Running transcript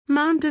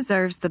Mom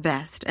deserves the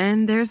best,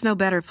 and there's no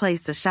better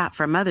place to shop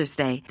for Mother's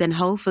Day than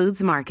Whole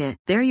Foods Market.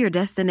 They're your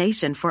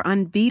destination for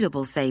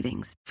unbeatable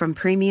savings, from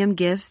premium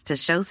gifts to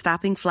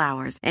show-stopping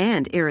flowers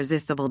and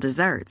irresistible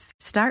desserts.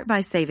 Start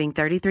by saving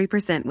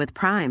 33% with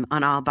Prime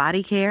on all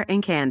body care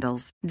and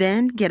candles.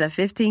 Then get a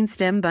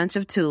 15-stem bunch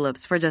of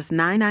tulips for just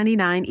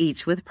 $9.99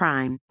 each with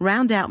Prime.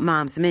 Round out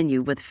Mom's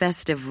menu with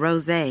festive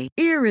rosé,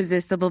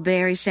 irresistible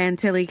berry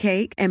chantilly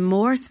cake, and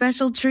more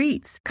special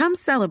treats. Come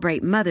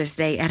celebrate Mother's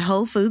Day at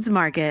Whole Foods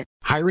Market.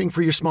 Hiring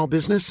for your small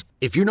business?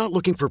 If you're not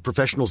looking for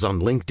professionals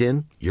on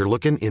LinkedIn, you're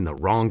looking in the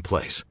wrong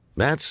place.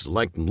 That's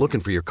like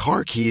looking for your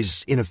car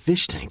keys in a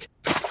fish tank.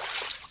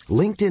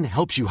 LinkedIn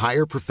helps you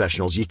hire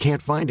professionals you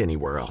can't find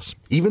anywhere else,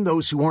 even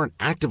those who aren't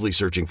actively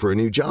searching for a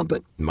new job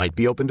but might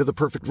be open to the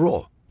perfect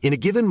role. In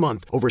a given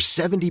month, over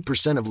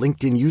 70% of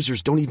LinkedIn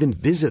users don't even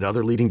visit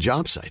other leading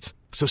job sites.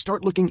 So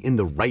start looking in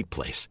the right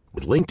place.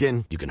 With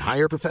LinkedIn, you can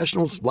hire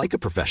professionals like a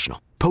professional.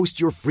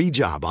 Post your free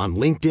job on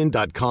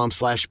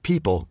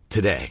linkedin.com/people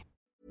today.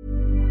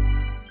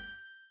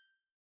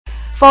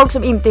 Folk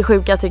som inte är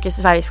sjuka tycker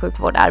Sveriges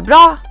sjukvård är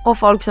bra, och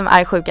folk som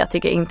är sjuka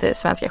tycker inte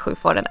svenska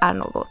sjukvården är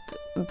något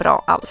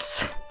bra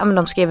alls. Ja, men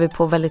de skrev ju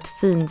på väldigt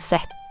fint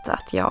sätt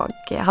att jag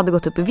hade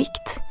gått upp i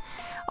vikt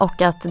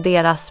och att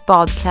deras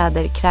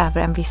badkläder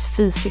kräver en viss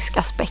fysisk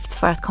aspekt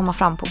för att komma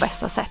fram på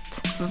bästa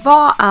sätt.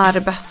 Vad är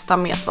det bästa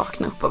med att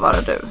vakna upp och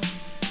vara du?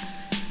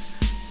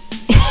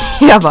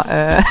 Jag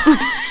bara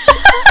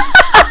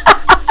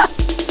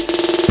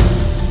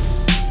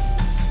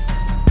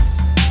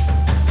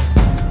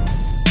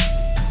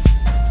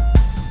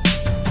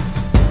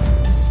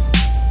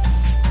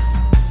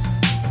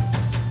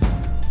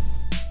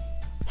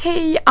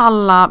Hej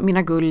alla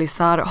mina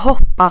gullisar,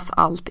 hoppas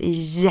allt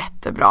är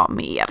jättebra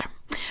med er.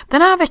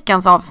 Den här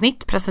veckans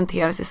avsnitt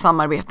presenteras i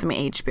samarbete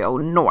med HBO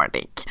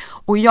Nordic.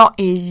 Och jag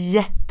är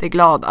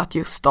jätteglad att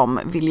just de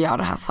vill göra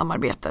det här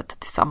samarbetet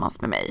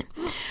tillsammans med mig.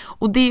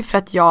 Och det är för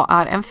att jag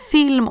är en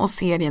film- och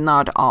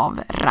serienörd av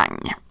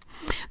rang.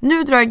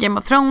 Nu drar Game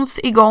of Thrones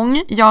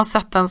igång. Jag har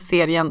sett den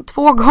serien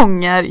 2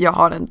 gånger. Jag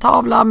har en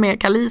tavla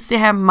med Khaleesi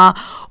hemma.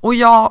 Och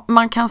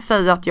man kan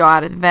säga att jag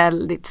är ett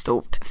väldigt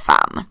stort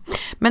fan.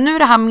 Men nu är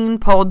det här min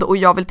podd och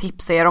jag vill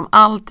tipsa er om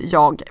allt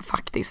jag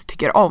faktiskt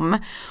tycker om.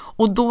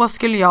 Och då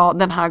skulle jag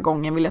den här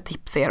gången vilja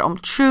tipsa er om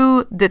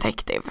True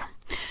Detective.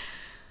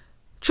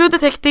 True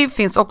Detective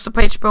finns också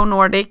på HBO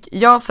Nordic.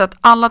 Jag har sett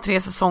alla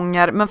 3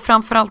 säsonger, men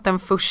framförallt den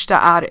första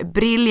är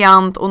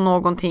briljant och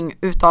någonting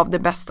utav det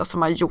bästa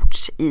som har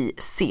gjorts i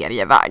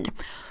serieväg.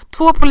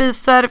 2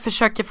 poliser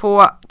försöker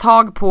få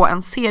tag på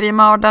en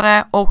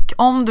seriemördare, och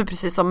om du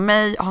precis som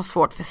mig har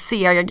svårt för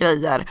sega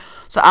grejer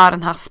så är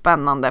den här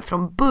spännande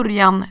från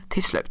början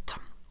till slut.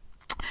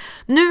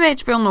 Nu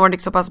är HBO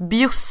Nordic så pass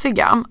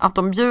bjussiga att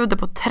de bjuder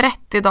på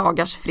 30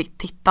 dagars fritt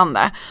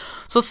tittande.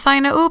 Så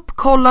signa upp,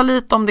 kolla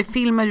lite om det är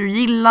filmer du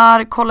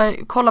gillar,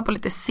 kolla på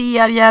lite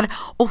serier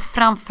och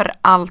framför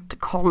allt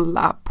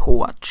kolla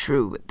på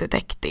True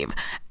Detective.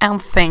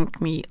 And thank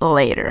me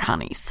later,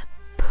 honeys.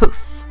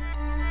 Puss!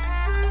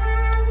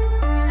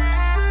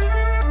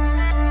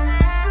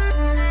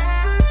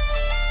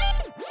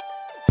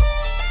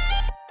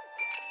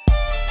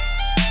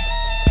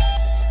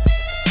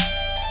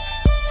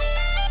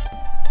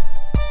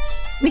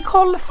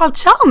 Nicole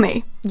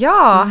Falciani.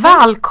 Ja,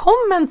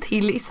 välkommen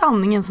till I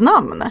sanningens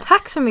namn.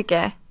 Tack så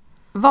mycket.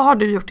 Vad har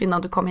du gjort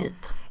innan du kom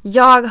hit?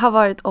 Jag har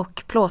varit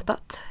och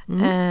plåtat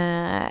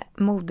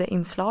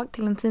modeinslag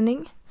till en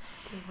tidning.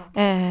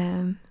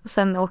 Och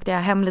sen åkte jag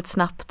hem lite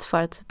snabbt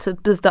för att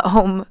typ byta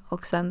om,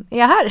 och sen är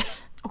jag här.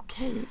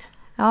 Okej.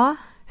 Ja.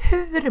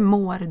 Hur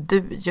mår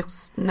du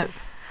just nu?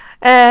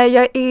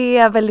 Jag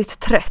är väldigt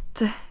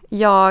trött.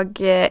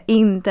 Jag är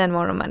inte en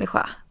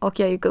morgonmänniska, och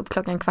jag gick upp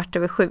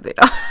 7:15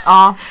 idag.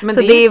 Ja, men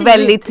så det är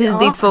väldigt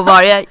tidigt för att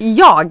vara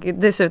jag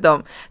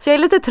dessutom. Så jag är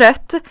lite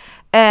trött.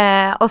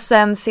 Och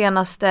sen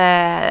senaste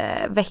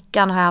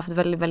veckan har jag haft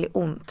väldigt, väldigt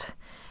ont.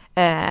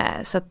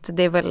 Så att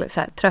det är väl så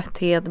här,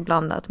 trötthet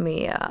blandat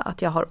med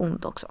att jag har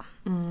ont också.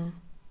 Mm.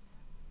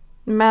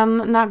 Men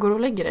när går du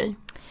och lägger dig?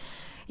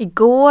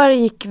 Igår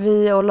gick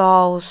vi och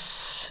la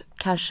oss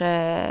kanske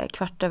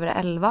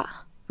 11:15.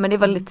 Men det är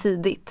väldigt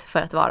tidigt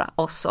för att vara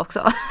oss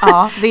också.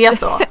 Ja, det är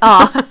så.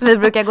 Ja, vi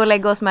brukar gå och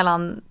lägga oss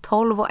mellan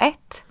 12 och 1.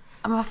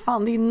 Men vad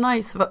fan, det är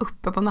nice att vara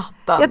uppe på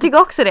natten. Jag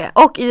tycker också det.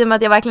 Och i och med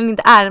att jag verkligen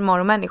inte är en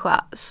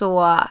morgonmänniska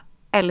så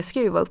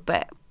älskar jag att vara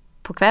uppe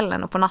på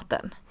kvällen och på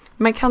natten.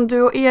 Men kan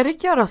du och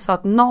Erik göra så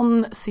att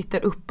någon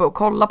sitter uppe och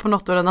kollar på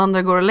något och den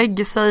andra går och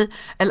lägger sig?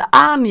 Eller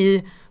är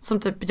ni som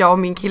typ jag och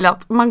min kille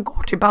att man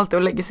går typ alltid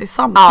och lägger sig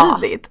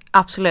samtidigt? Ja,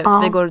 absolut. Ja.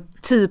 Vi går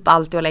typ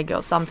alltid och lägger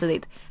oss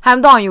samtidigt.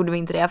 Häromdagen gjorde vi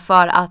inte det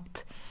för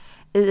att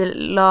i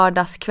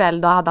lördags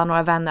kväll då hade han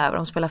några vänner över,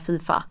 de spelade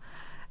FIFA.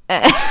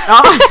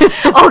 Ja.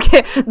 Och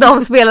de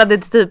spelade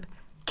till typ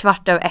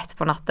 1:15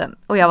 på natten.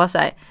 Och jag var så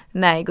här: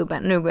 nej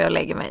gubben, nu går jag och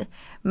lägger mig.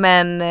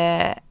 Men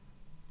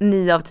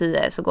 9 av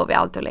 10 så går vi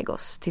alltid och lägger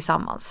oss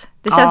tillsammans.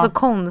 Det känns så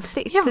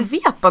konstigt. Jag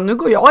vet bara, nu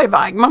går jag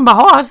iväg. Man bara,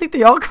 här sitter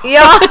jag kvar.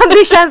 Ja,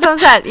 det känns som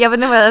så här, jag vet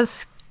inte vad jag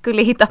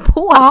skulle hitta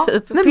på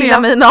typ. Nej, Pilla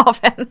mig i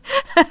naveln.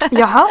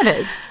 Jag hör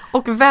dig.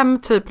 Och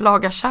vem typ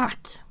lagar käk?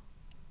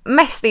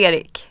 Mest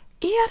Erik.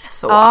 Är det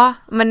så? Ja,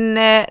 men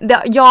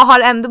jag har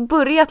ändå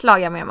börjat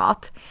laga mer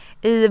mat.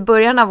 I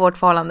början av vårt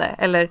förhållande,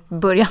 eller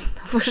början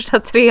de första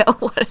 3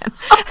 åren.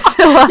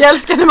 Så, jag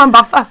älskar när man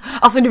bara,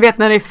 alltså du vet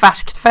när det är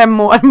färskt 5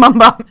 år, man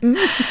bara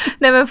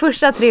Nej, men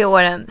första 3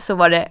 åren så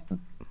var det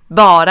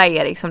bara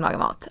Erik som lagade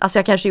mat. Alltså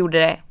jag kanske gjorde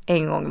det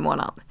 1 gång i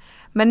månaden.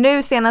 Men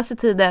nu senaste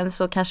tiden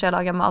så kanske jag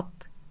lagar mat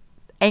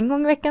 1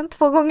 gång i veckan,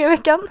 2 gånger i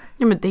veckan.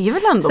 Ja, men det är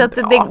väl ändå så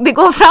bra. Så det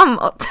går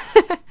framåt.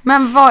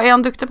 Men vad är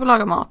han duktig på att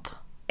laga mat?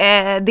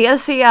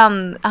 Dels är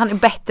han är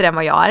bättre än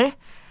vad jag är.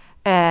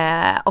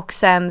 Och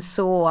sen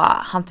så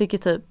han tycker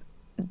typ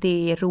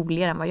det är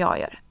roligare än vad jag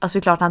gör.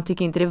 Alltså klart han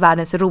tycker inte det är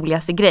världens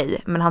roligaste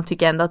grej, men han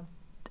tycker ändå att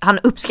han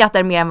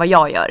uppskattar mer än vad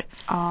jag gör.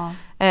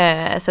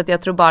 Så att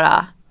jag tror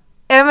bara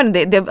men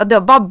det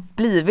har bara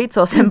blivit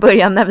så sen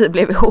början när vi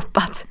blev ihop,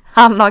 att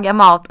han lagar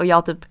mat och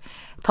jag typ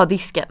tar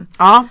disken.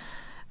 Ja.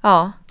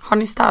 Har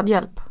ni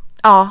städhjälp?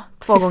 Ja,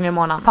 2 gånger i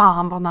månaden.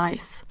 Fan vad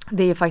nice.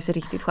 Det är faktiskt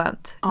riktigt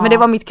skönt. Men det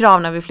var mitt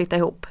krav när vi flyttade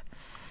ihop.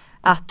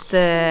 Att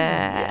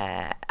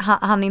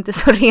han är inte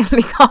så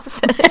renlig av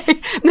sig.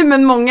 Nej,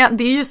 men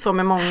det är ju så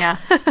med många.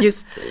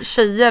 Just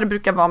tjejer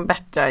brukar vara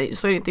bättre,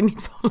 så är det inte i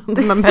mitt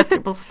förhållande, men bättre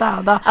på att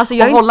städa alltså,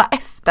 och hålla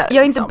efter.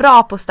 Jag är inte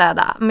bra på att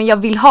städa, men jag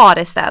vill ha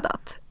det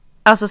städat.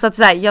 Alltså så att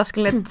säga, jag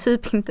skulle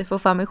typ inte få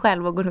för mig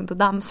själv att gå runt och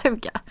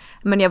dammsuga.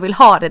 Men jag vill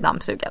ha det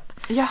dammsugat.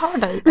 Jag hör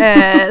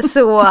dig.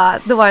 Så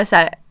då var det så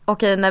här,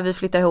 okej, när vi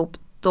flyttar ihop,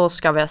 då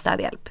ska vi ha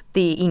städhjälp.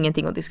 Det är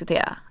ingenting att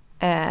diskutera.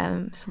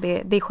 Så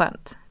det är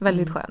skönt.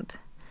 Väldigt skönt.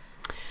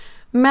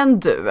 Men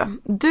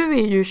du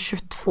är ju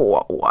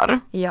 22 år.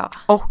 Ja.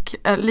 Och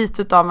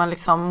lite utav en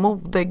liksom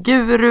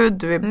modeguru.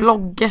 Du är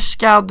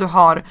bloggerska. Du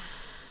har,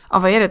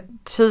 vad är det?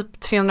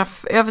 Typ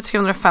över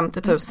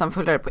 350 000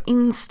 följare på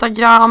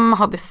Instagram.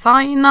 Har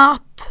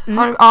designat.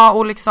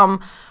 Och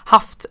liksom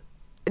haft...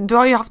 Du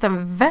har ju haft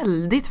en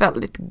väldigt,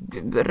 väldigt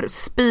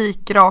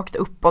spikrakt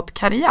uppåt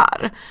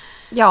karriär.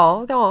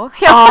 Ja.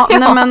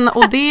 Nej, men,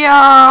 och det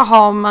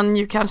har man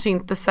ju kanske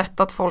inte sett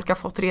att folk har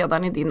fått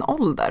redan i din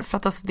ålder. För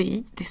att alltså,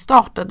 det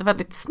startade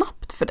väldigt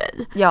snabbt för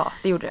dig. Ja,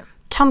 det gjorde det.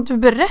 Kan du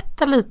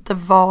berätta lite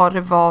vad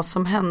det var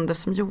som hände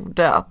som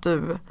gjorde att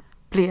du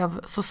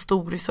blev så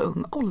stor i så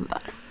ung ålder?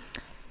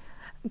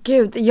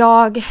 Gud,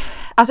 jag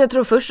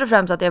tror först och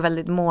främst att jag är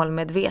väldigt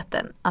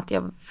målmedveten. Att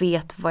jag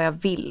vet vad jag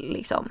vill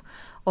liksom.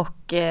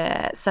 Och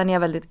sen är jag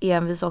väldigt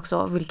envis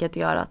också, vilket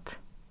gör att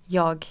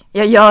jag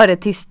gör det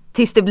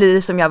tills det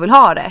blir som jag vill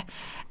ha det.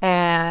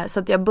 Så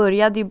att jag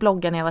började ju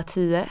blogga när jag var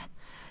 10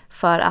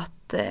 för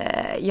att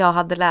jag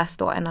hade läst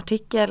då en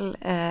artikel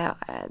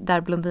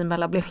där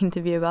Blondinbella blev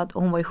intervjuad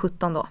och hon var ju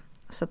 17 då.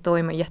 Så att då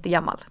är man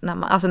jättegammal. När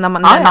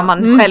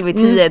man själv är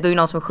 10 då är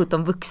någon som är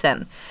 17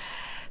 vuxen.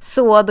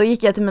 Så då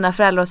gick jag till mina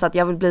föräldrar och sa att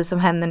jag vill bli som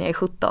henne när jag är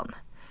 17.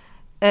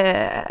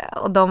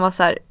 Och de var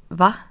så här,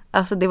 va?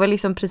 Alltså det var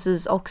liksom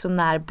precis också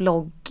när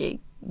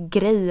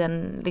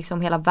blogggrejen,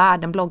 liksom hela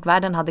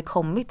bloggvärlden hade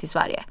kommit till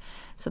Sverige.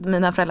 Så att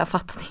mina föräldrar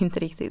fattade inte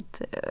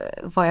riktigt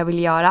vad jag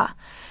ville göra.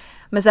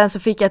 Men sen så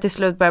fick jag till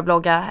slut börja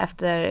blogga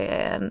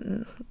efter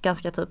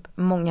ganska typ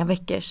många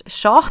veckors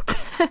tjat.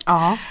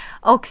 Ja.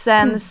 Och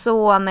sen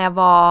så när jag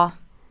var,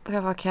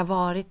 vad kan jag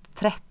varit,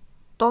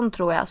 13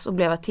 tror jag, så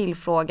blev jag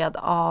tillfrågad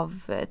av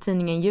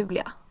tidningen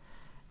Julia.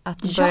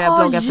 Att börja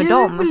blogga för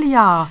dem.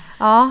 Julia!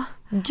 Ja.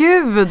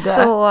 Gud!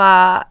 Så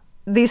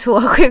det är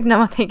så sjukt när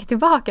man tänker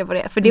tillbaka på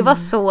det. För det var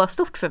så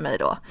stort för mig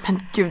då. Men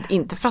gud,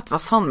 inte för att vara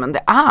sån, men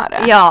det är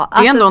det. Ja,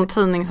 det är ändå en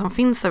tidning som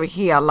finns över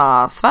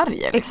hela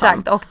Sverige. Liksom.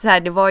 Exakt, och så här,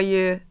 det var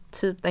ju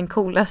typ den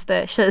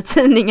coolaste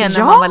tjejtidningen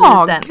när man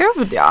var liten. Ja,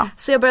 gud ja.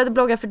 Så jag började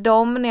blogga för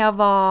dem när jag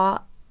var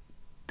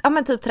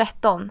typ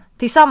 13.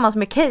 Tillsammans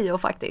med Keyyo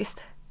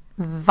faktiskt.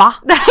 Va?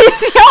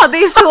 Ja, det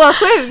är så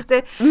sjukt.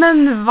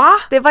 Men va?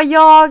 Det var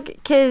jag,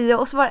 Keyyo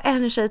och så var det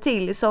en tjej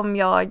till som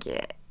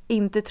jag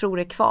inte tror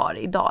är kvar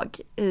idag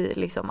i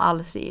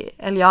liksom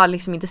eller jag har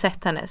liksom inte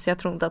sett henne så jag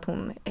tror inte att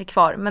hon är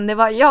kvar, men det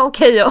var jag och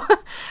Keyyo.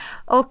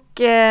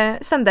 Och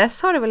sen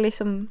dess har det väl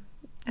liksom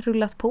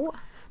rullat på.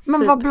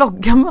 Men typ. Vad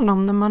bloggar man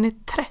om när man är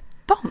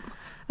 13?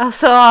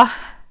 Alltså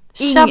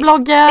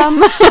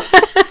bloggen.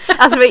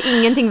 Alltså det var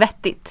ingenting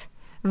vettigt.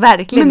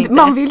 Verkligen men inte.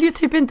 Man vill ju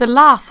typ inte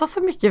läsa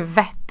så mycket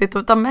vettigt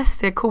utan mest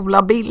se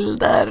coola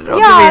bilder. Och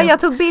ja, jag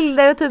tog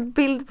bilder och typ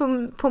bild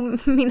på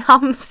min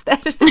hamster.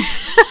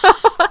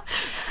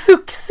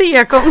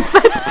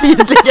 Succékoncept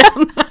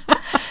tydligen.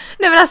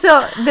 Nej men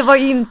alltså, det var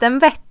ju inte en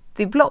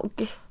vettig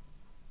blogg.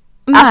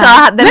 Nej.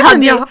 Alltså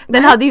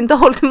den hade ju inte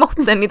hållit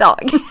måtten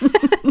idag.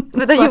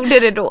 Men den gjorde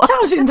det då.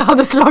 Kanske inte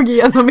hade slagit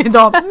igenom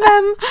idag.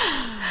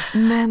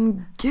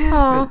 Men gud.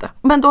 Ja.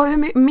 Men då,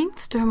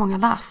 minns du hur många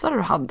läsare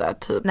du hade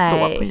typ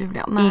då på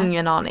Julia? Nej,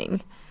 ingen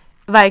aning.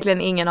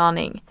 Verkligen ingen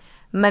aning.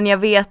 Men jag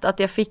vet att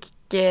jag fick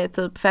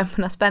typ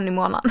 500 spänn i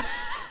månaden.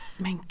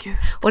 Men gud.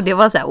 Och det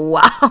var så här,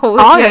 wow,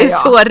 jag är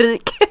så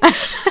rik.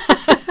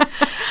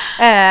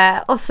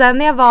 Och sen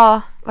när jag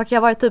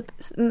var typ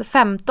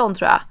 15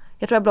 tror jag.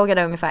 Jag tror jag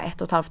bloggade ungefär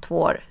 1,5-2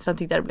 år. Sen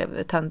tyckte jag det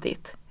blev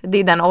töntigt. Det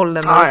är den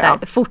åldern då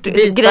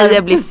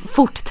grejer blir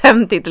fort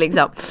töntigt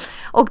liksom.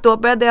 Och då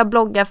började jag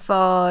blogga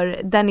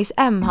för Dennis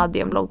M hade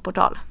ju en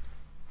bloggportal.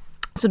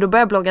 Så då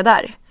började jag blogga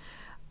där.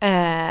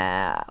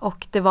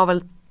 Och det var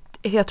väl,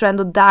 jag tror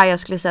ändå där jag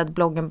skulle säga att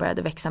bloggen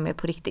började växa mer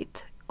på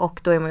riktigt. Och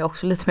då är man ju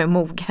också lite mer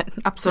mogen.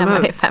 Absolut. När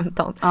man är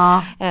 15.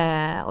 Ja.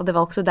 Och det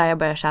var också där jag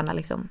började tjäna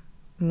liksom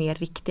mer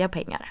riktiga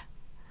pengar.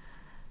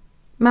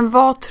 Men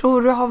vad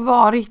tror du har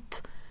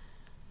varit...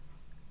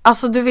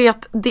 Alltså du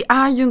vet, det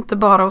är ju inte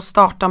bara att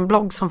starta en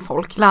blogg som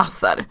folk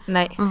läser.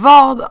 Nej.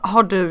 Vad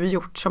har du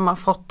gjort som har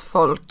fått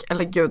folk,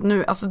 eller gud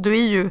nu, alltså du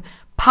är ju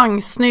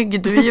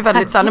pangsnygg, du är ju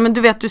väldigt så här, nej men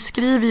du vet, du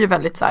skriver ju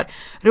väldigt så här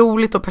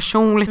roligt och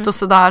personligt och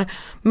sådär.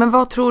 Men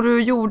vad tror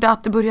du gjorde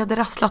att det började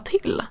rassla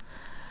till?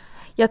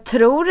 Jag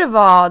tror det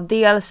var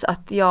dels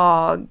att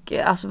jag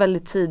alltså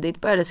väldigt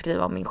tidigt började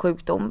skriva om min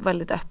sjukdom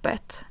väldigt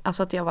öppet.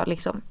 Alltså att jag var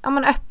liksom, ja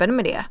men öppen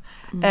med det.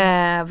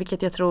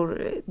 Vilket jag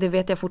tror, det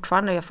vet jag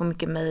fortfarande, jag får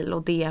mycket mejl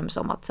och DMs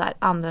om att så här,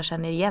 andra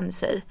känner igen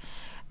sig.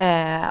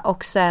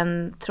 Och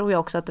sen tror jag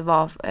också att det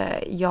var,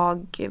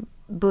 jag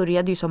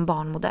började ju som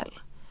barnmodell.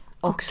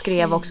 Och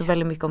skrev också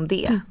väldigt mycket om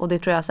det. Och det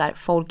tror jag så här,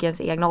 folk i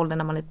ens egna ålder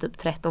när man är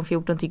typ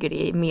 13-14 tycker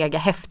det är mega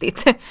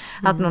häftigt.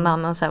 Att någon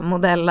annan så här,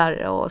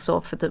 modellar och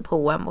så för typ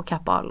H&M och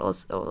Kappahl och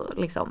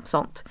liksom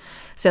sånt.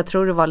 Så jag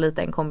tror det var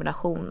lite en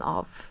kombination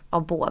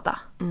av båda.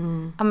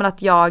 Jag menar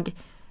att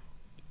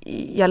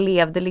jag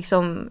levde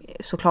liksom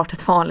såklart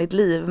ett vanligt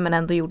liv men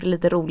ändå gjorde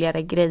lite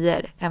roligare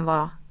grejer än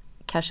vad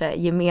kanske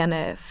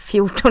gemene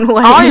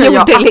 14-åring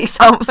gjorde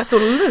liksom.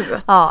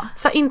 Absolut. Ja.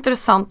 Så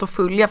intressant att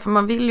följa, för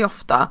man vill ju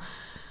ofta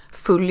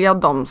följa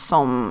de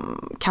som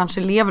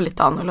kanske lever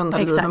lite annorlunda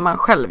liv än man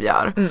själv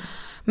gör.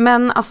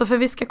 Men alltså, för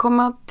vi ska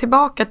komma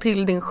tillbaka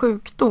till din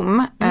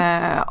sjukdom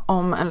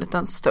om en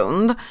liten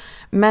stund.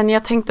 Men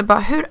jag tänkte bara,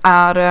 hur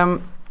är det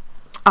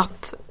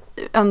att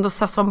ändå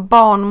så som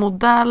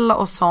barnmodell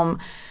och som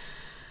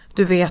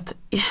du vet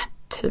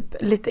typ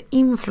lite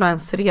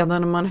influencer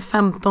redan när man är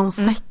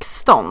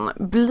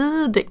 15-16,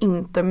 blir det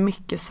inte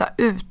mycket så här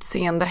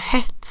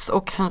utseendehets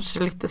och kanske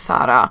lite så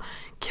här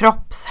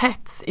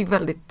kroppshets i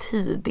väldigt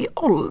tidig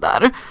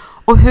ålder?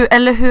 Och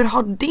hur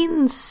har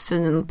din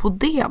syn på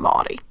det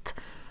varit?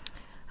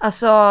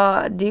 Alltså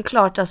det är ju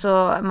klart,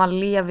 alltså, man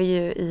lever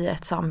ju i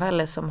ett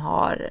samhälle som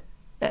har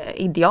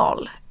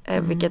ideal,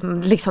 vilket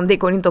liksom, det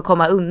går inte att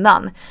komma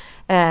undan.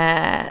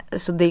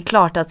 Så det är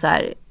klart att så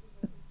här,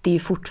 det är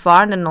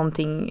fortfarande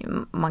någonting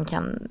man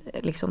kan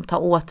liksom ta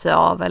åt sig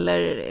av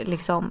eller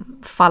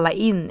liksom falla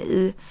in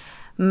i.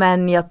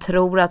 Men jag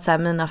tror att så här,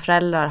 mina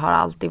föräldrar har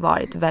alltid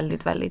varit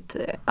väldigt, väldigt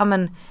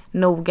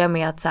noga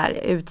med att så här,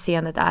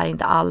 utseendet är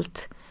inte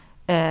allt.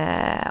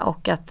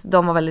 Och att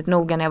de var väldigt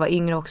noga när jag var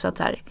yngre också. Att,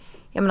 så här,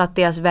 att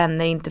deras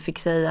vänner inte fick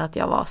säga att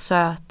jag var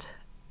söt.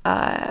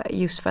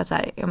 Just för att så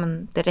här,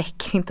 det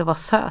räcker inte att vara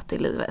söt i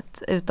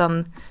livet.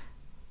 Utan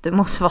du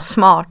måste vara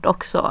smart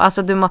också.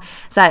 Alltså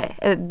så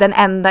här,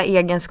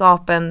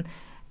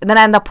 den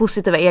enda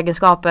positiva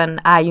egenskapen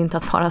är ju inte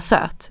att vara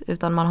söt.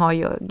 Utan man har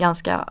ju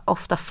ganska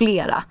ofta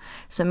flera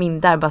som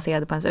inte är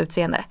baserade på ens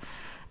utseende.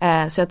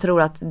 Så jag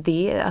tror att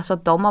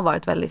att de har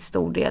varit väldigt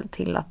stor del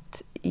till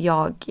att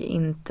jag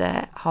inte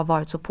har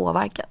varit så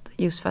påverkad.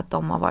 Just för att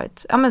de har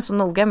varit så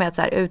noga med att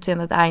så här,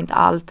 utseendet är inte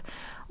allt.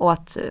 Och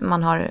att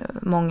man har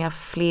många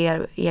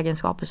fler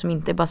egenskaper som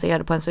inte är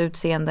baserade på ens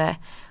utseende.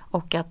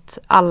 Och att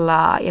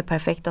alla är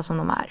perfekta som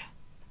de är.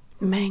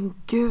 Men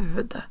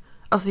gud.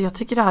 Alltså jag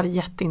tycker det här är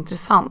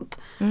jätteintressant.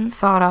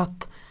 För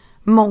att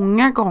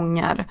många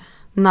gånger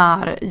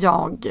när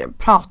jag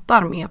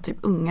pratar med typ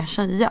unga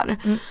tjejer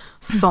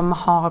som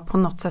har på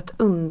något sätt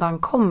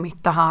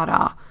undankommit det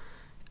här,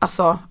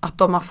 alltså att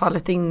de har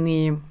fallit in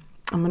i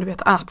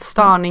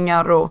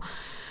ätstörningar och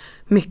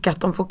mycket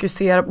att de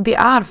fokuserar, det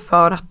är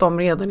för att de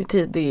redan i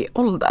tidig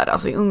ålder,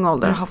 alltså i ung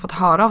ålder, har fått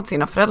höra av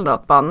sina föräldrar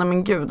att bara, nej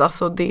men gud,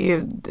 alltså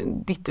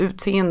ditt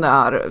utseende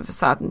är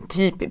så här,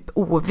 typ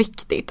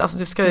oviktigt, alltså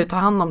du ska ju ta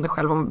hand om dig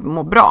själv och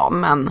må bra,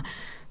 men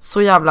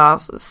så jävla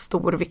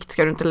stor vikt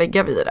ska du inte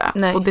lägga vid det.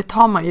 Nej. Och det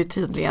tar man ju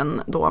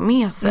tydligen då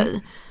med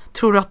sig.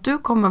 Tror du att du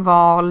kommer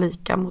vara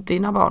lika mot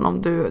dina barn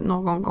om du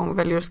någon gång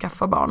väljer att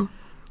skaffa barn?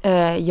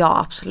 Ja,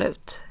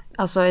 absolut.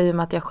 Alltså i och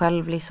med att jag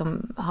själv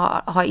liksom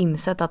har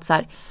insett att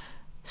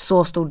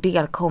så stor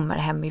del kommer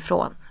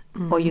hemifrån.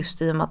 Och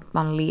just i och med att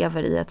man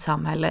lever i ett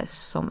samhälle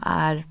som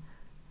är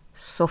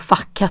så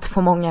fuckat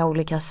på många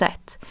olika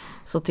sätt,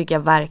 så tycker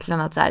jag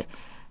verkligen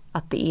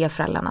att det är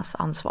föräldrarnas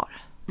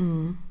ansvar.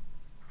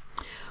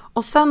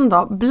 Och sen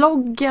då,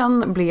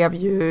 bloggen blev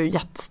ju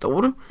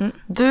jättestor.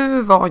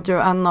 Du var ju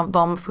en av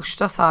de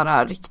första så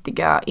här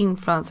riktiga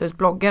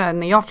influencers-bloggare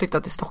när jag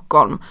flyttade till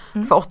Stockholm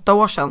för 8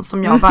 år sedan,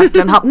 som jag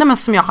verkligen hade,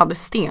 som jag hade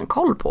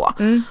stenkoll på.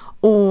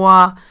 Och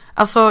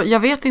alltså jag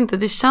vet inte,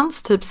 det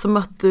känns typ som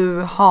att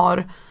du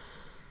har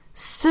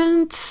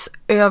synts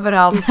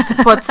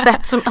överallt på ett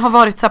sätt som har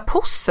varit så här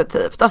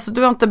positivt. Alltså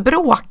du har inte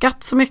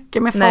bråkat så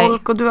mycket med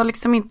folk. Och du har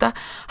liksom inte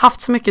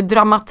haft så mycket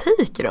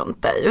dramatik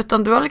runt dig,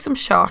 utan du har liksom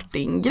kört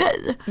din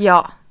grej.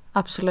 Ja,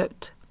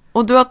 absolut.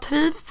 Och du har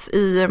trivts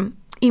i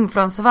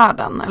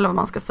influencervärlden, eller vad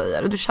man ska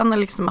säga. Du känner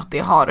liksom att det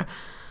har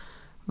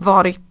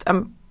varit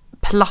en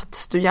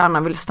plats du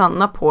gärna vill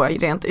stanna på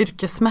rent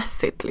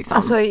yrkesmässigt liksom.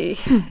 Alltså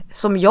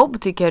som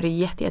jobb tycker jag det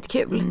är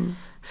jättekul.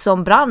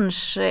 Som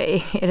bransch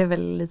är det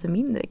väl lite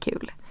mindre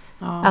kul.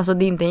 Ja. Alltså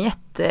det är inte en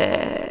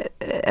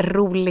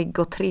jätterolig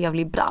och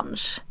trevlig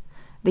bransch.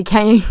 Det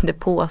kan jag inte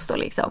påstå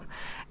liksom.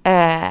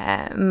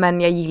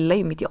 Men jag gillar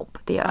ju mitt jobb,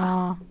 det gör jag.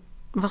 Ja.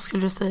 Vad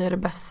skulle du säga är det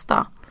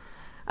bästa?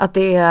 Att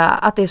det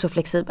är så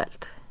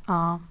flexibelt.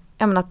 Ja.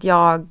 Jag menar att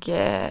jag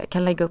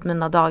kan lägga upp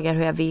mina dagar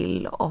hur jag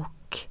vill och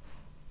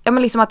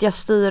liksom att jag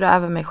styr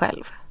över mig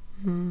själv.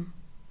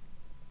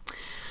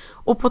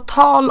 Och på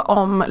tal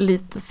om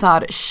lite så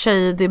här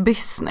shady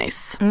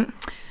business.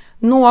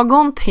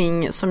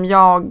 Någonting som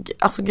jag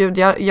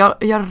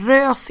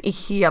rös i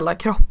hela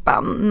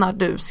kroppen när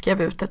du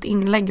skrev ut ett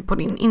inlägg på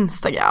din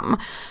Instagram.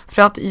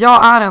 För att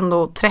jag är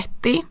ändå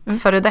 30,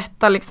 före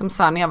detta liksom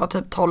så här, när jag var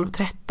typ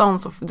 12-13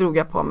 så drog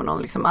jag på mig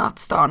någon liksom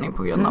ätstörning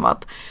på grund av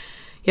att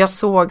jag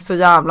såg så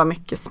jävla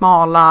mycket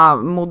smala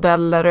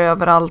modeller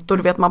överallt och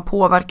du vet man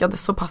påverkade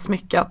så pass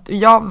mycket att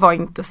jag var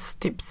inte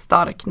typ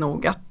stark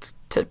nog att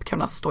typ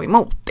kunna stå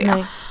emot det.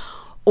 Nej.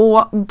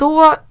 Och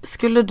då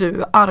skulle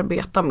du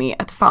arbeta med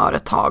ett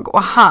företag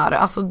och här,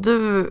 alltså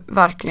du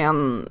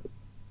verkligen,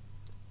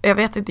 jag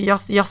vet inte,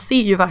 jag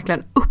ser ju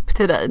verkligen upp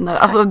till dig.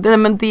 Alltså,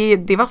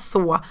 det var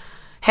så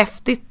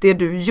häftigt det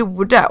du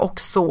gjorde och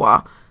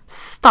så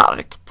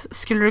starkt.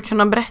 Skulle du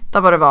kunna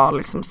berätta vad det var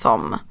liksom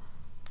som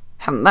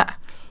hände?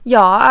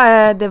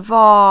 Ja, det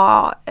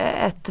var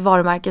ett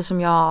varumärke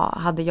som jag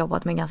hade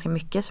jobbat med ganska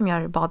mycket som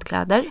gör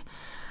badkläder.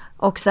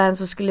 Och sen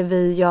så skulle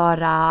vi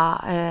göra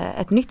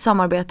ett nytt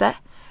samarbete.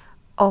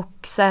 Och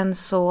sen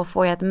så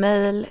får jag ett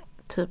mejl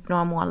typ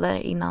några månader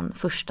innan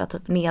första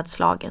typ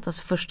nedslaget,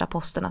 alltså första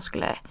posterna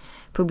skulle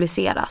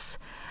publiceras.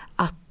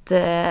 Att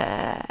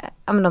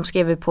de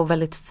skrev ju på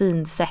väldigt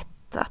fint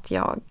sätt att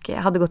jag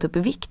hade gått upp i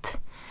vikt.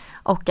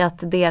 Och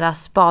att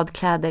deras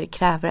badkläder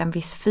kräver en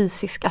viss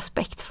fysisk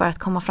aspekt för att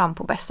komma fram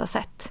på bästa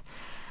sätt.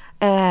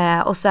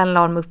 Och sen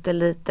la de upp det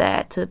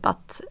lite typ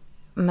att,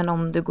 men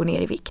om du går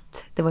ner i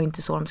vikt, det var ju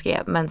inte så de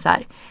skrev, men så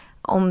här,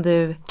 om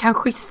du kan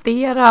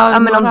justera. Ja,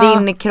 men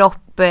om din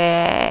kropp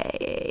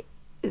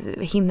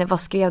hinner,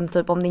 vad skrev de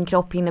typ, om din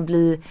kropp hinner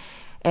bli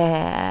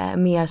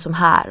mer som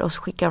här, och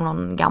så skickar de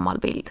någon gammal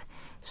bild,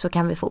 så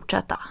kan vi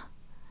fortsätta.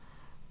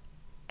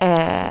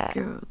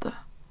 Gud.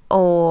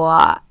 Och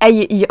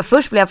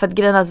först blev jag, för att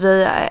grejen att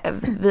vi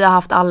har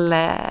haft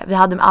vi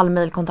hade all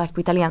mejlkontakt på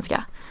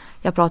italienska.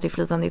 Jag pratar ju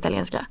flytande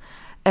italienska.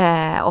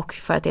 Och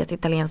för att det är ett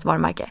italienskt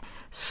varumärke.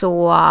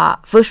 Så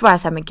först var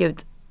jag så här, men gud,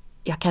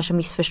 jag kanske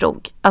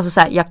missförstod. Alltså så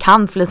här, jag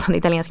kan flytande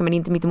italienska men det är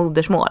inte mitt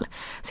modersmål.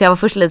 Så jag var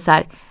först lite så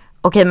här,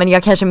 okej, men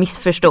jag kanske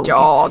missförstod.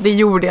 Ja, det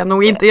gjorde jag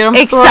nog inte.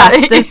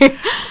 Exakt.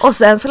 Och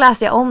sen så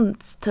läste jag om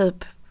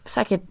typ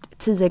säkert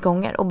 10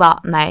 gånger och bara,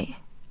 nej,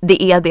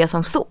 det är det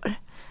som står.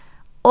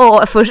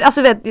 Och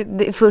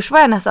först var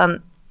jag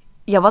nästan,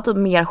 jag var typ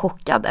mer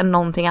chockad än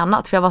någonting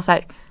annat. För jag var så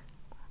här,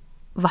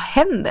 vad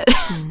händer?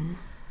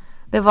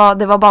 Det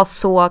var bara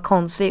så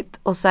konstigt.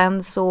 Och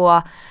sen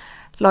så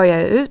la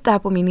jag ut det här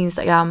på min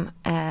Instagram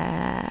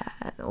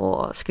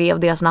och skrev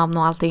deras namn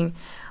och allting.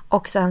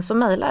 Och sen så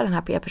mejlar den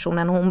här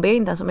PR-personen och hon ber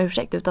inte ens om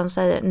ursäkt utan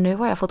säger, nu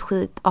har jag fått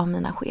skit av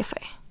mina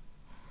chefer.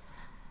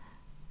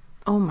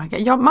 Oh my god.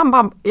 Ja, man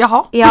bara,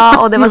 jaha.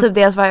 Ja, och det var typ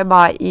det svar, jag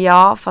bara,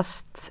 ja,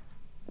 fast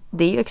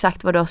det är ju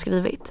exakt vad du har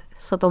skrivit.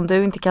 Så att om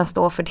du inte kan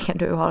stå för det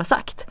du har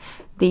sagt,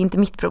 det är inte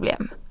mitt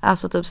problem.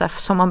 Alltså typ så här,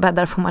 som man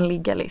bäddar får man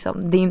ligga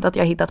liksom. Det är inte att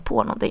jag har hittat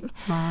på någonting.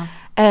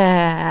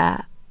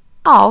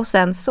 Ja, och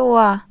sen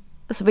så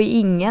var ju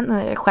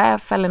ingen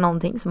chef eller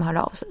någonting som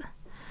hörde av sig.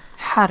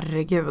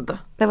 Herregud.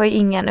 Det var ju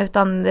ingen,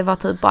 utan det var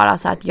typ bara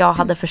så att jag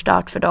hade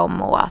förstört för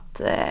dem och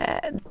att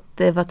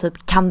det var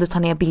typ, kan du ta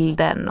ner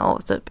bilden?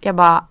 Och typ, jag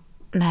bara,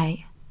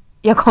 nej,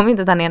 jag kommer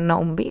inte ta ner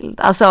någon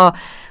bild. Alltså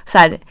så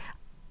här,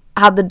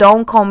 hade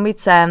de kommit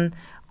sen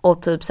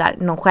och typ så här,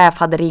 någon chef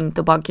hade ringt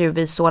och bara, gud,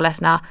 vi är så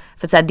ledsna.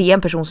 För så här, det är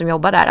en person som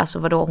jobbar där. Alltså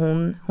vadå,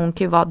 hon kan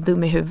ju vara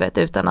dum i huvudet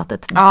utan att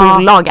ett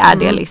bolag är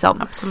det liksom.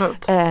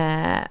 Absolut.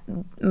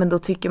 Men då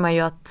tycker man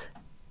ju att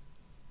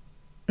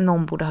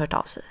någon borde ha hört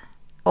av sig.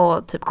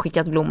 Och typ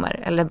skickat blommor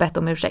eller bett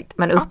om ursäkt.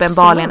 Men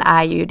uppenbarligen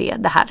är ju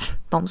det här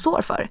de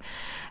står för.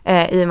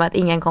 I och med att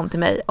ingen kom till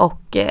mig.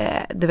 Och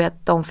du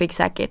vet, de fick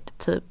säkert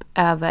typ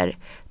över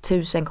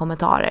 1000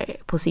 kommentarer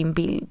på sin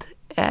bild.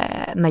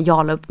 När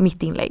jag la upp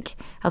mitt inlägg.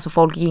 Alltså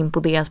folk gick in på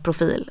deras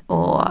profil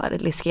och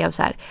skrev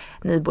så här,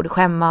 ni borde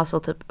skämmas,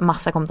 och typ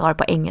massa kommentarer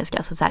på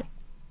engelska. Så här,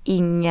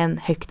 ingen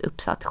högt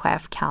uppsatt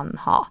chef kan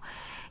ha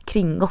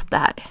kringgått det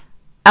här.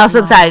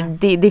 Alltså så här,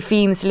 det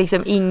finns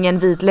liksom ingen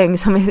vit lögn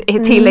som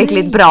är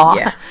tillräckligt bra.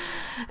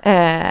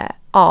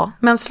 Ja.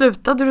 Men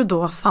slutade du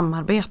då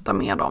samarbeta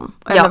med dem?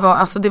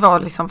 Eller det var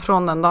liksom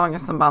från den dagen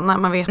som bara, nej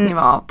men vet ni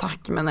vad,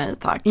 tack men nej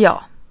tack.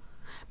 Ja.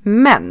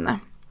 Men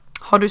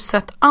har du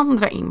sett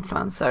andra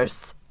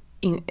influencers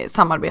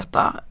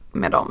samarbeta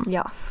med dem?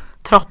 Ja.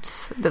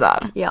 Trots det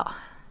där? Ja.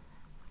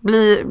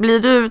 Blir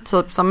du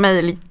typ som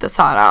mig lite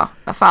så här,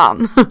 vad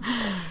fan?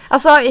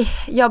 Alltså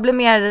jag blir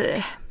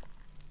mer...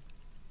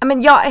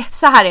 Men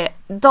så här är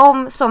det.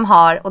 De som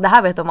har, och det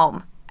här vet de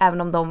om,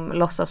 även om de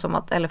låtsas som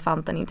att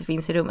elefanten inte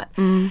finns i rummet.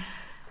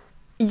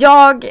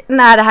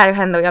 När det här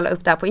hände och jag la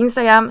upp det här på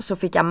Instagram, så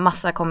fick jag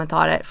massa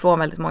kommentarer från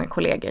väldigt många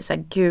kollegor. Så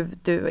här, gud,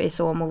 du är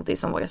så modig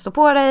som vågar stå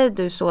på dig.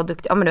 Du är så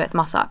duktig. Ja men du vet,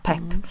 massa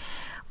pepp.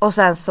 Och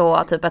sen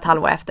så typ ett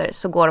halvår efter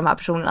så går de här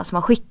personerna som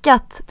har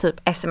skickat typ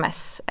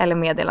sms eller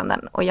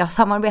meddelanden och jag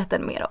samarbetar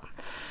med dem.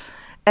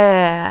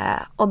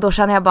 Och då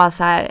känner jag bara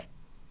så här...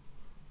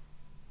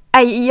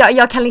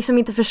 Jag kan liksom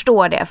inte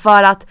förstå det,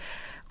 för att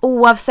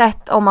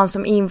oavsett om man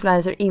som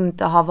influencer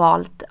inte har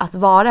valt att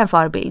vara en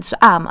förebild så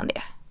är man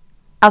det.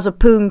 Alltså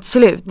punkt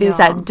slut. Det är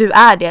så här, du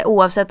är det.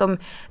 Oavsett om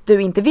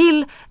du inte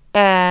vill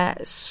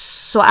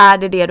så är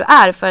det du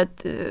är. För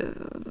att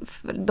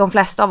de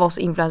flesta av oss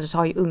influencers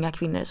har ju unga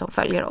kvinnor som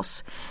följer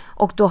oss.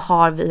 Och då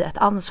har vi ett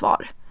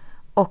ansvar.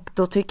 Och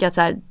då tycker jag att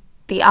så här,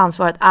 det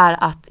ansvaret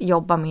är att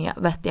jobba med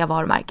vettiga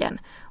varumärken.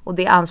 Och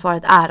det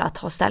ansvaret är att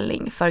ta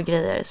ställning för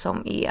grejer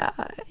som är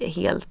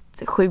helt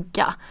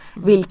sjuka.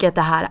 Vilket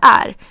det här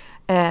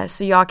är.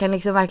 Så jag kan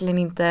liksom verkligen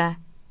inte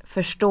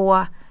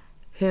förstå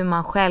hur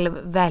man själv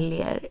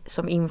väljer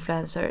som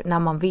influencer när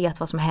man vet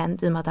vad som har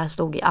hänt, i och med att det här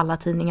stod i alla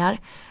tidningar.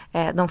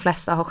 De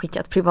flesta har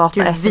skickat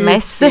privata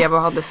sms. Vi skrev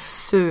och hade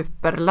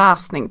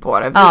superläsning på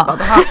det. Vi bara,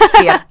 det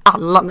här ser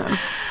alla nu.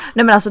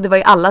 Nej men alltså det var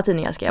ju alla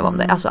tidningar skrev om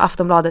det. Alltså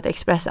Aftonbladet,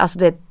 Express, alltså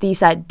det är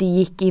så här, det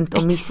gick inte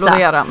att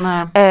missa.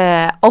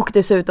 Och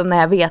dessutom när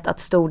jag vet att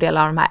stor del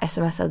av de här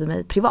smsade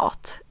mig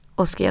privat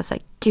och skrev så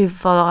här, gud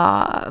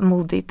vad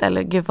modigt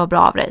eller gud vad bra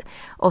av dig.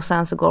 Och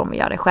sen så går de och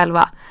gör det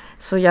själva.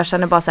 Så jag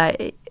känner bara så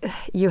här,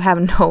 you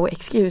have no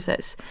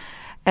excuses.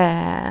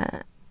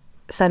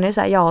 Sen är det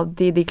så här, ja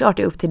det är klart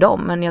det är upp till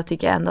dem, men jag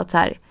tycker ändå att så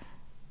här,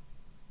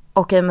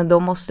 okej, men då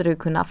måste du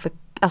kunna,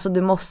 alltså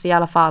du måste i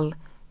alla fall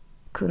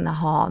kunna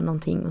ha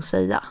någonting att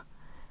säga.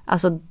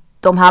 Alltså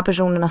de här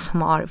personerna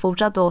som har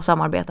fortsatt att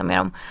samarbeta med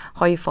dem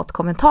har ju fått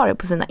kommentarer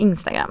på sina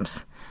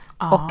Instagrams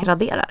och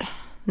raderar.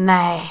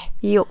 Nej.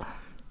 Jo.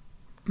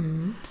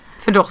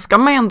 För då ska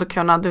man ändå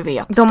kunna, du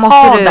vet, den.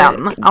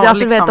 Alltså,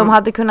 liksom... vet, de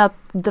hade kunnat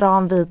dra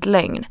en vit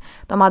lögn.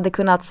 De hade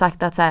kunnat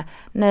sagt att så här,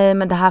 nej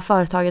men det här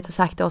företaget har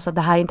sagt till oss att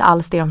det här är inte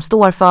alls det de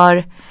står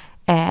för.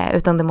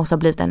 Utan det måste ha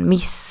blivit en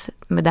miss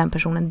med den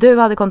personen du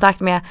hade kontakt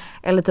med.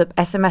 Eller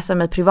typ smsa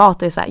mig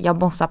privat och är så här, jag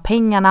måste ha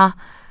pengarna.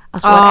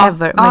 Alltså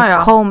whatever.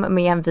 Men kom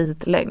med en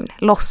vit lögn.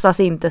 Låtsas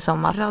inte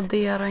som att...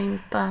 Radera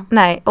inte.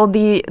 Nej, och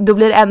då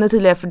blir det ännu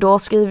tydligare. För då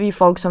skriver ju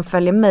folk som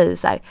följer mig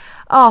så här,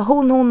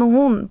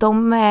 hon.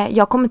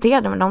 Jag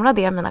kommenterade men de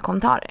raderar mina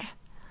kommentarer.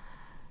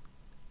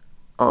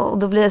 Och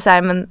då blir det så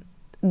här, men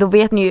då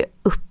vet ni ju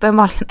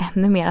uppenbarligen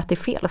ännu mer att det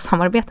är fel att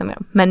samarbeta med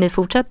dem. Men ni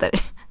fortsätter.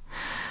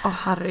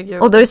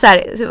 Herregud. Och då är det så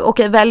här,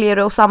 okej, väljer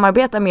du att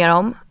samarbeta med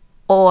dem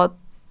och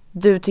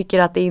du tycker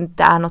att det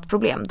inte är något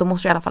problem, då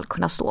måste du i alla fall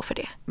kunna stå för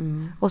det.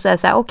 Och så är det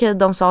så här, okej,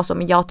 de sa så,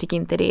 men jag tycker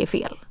inte det är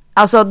fel.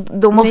 Alltså,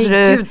 då måste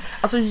du...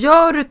 Alltså,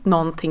 gör du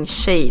någonting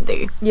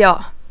shady,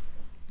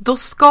 då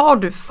ska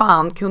du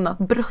fan kunna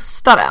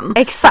brösta den.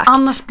 Exakt.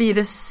 Annars blir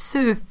det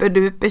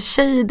superduper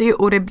shady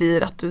och det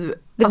blir att du...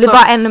 Det blir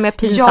bara ännu mer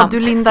pinsamt. Ja, du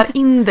lindar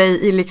in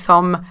dig i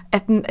liksom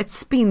ett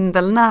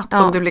spindelnät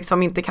som du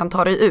liksom inte kan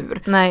ta dig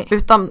ur. Nej.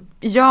 Utan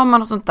gör man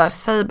något sånt där,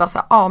 säg bara så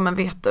här, men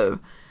vet du,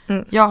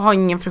 jag har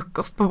ingen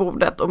frukost på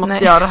bordet och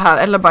måste göra det här.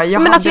 Eller bara, jag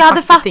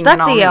hade fattat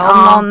det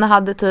om någon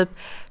hade typ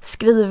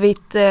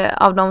skrivit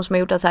av de som har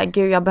gjort att så här,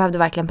 gud, jag behövde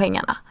verkligen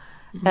pengarna.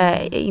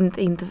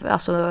 Inte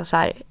alltså så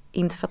här,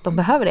 inte för att de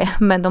behöver det,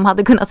 men de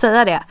hade kunnat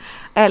säga det.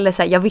 Eller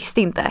så här, jag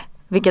visste inte,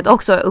 vilket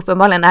också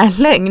uppenbarligen är en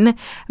lögn,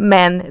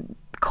 men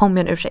kom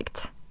med en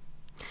ursäkt.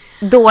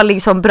 Då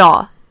liksom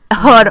bra,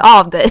 hör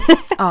av dig.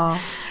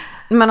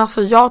 Men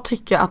alltså jag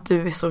tycker att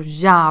du är så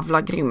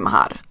jävla grym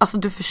här. Alltså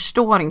du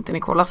förstår inte,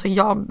 Nicole. Alltså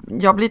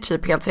jag blir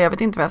typ helt så jag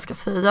vet inte vad jag ska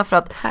säga. För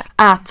att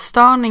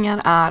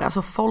ätstörningar är,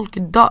 alltså folk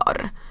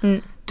dör.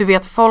 Du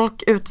vet,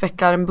 folk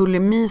utvecklar en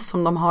bulimi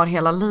som de har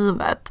hela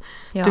livet.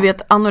 Du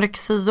vet,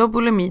 anorexia och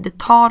bulimi, det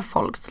tar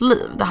folks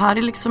liv. Det här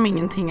är liksom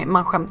ingenting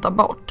man skämtar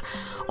bort.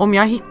 Om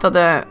jag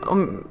hittade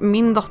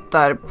min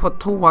dotter på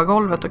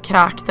toagolvet och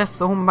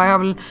kräktes och hon bara,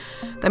 det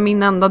är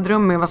min enda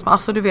dröm är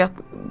alltså du vet,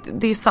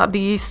 det är så här,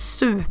 det är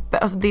super,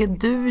 alltså det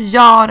du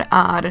gör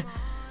är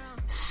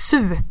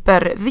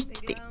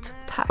superviktigt.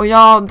 Tack. Och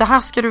det här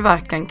ska du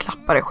verkligen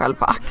klappa dig själv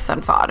på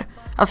axeln för.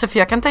 Alltså för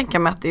jag kan tänka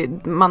mig att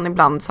man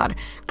ibland så här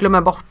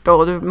glömmer bort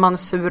och man är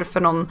sur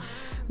för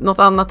något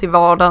annat i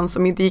vardagen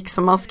som inte gick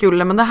som man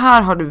skulle. Men det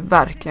här har du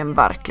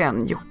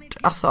verkligen gjort.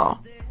 Alltså,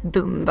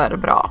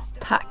 dunderbra.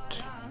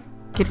 Tack.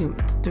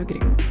 Grymt, du är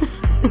grym.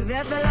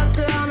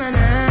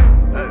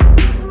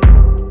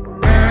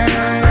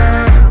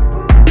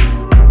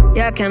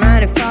 Jag kan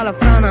aldrig falla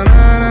från någon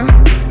annan.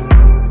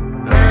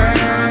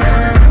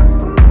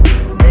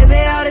 Det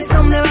blir aldrig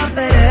som det var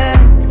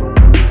förut.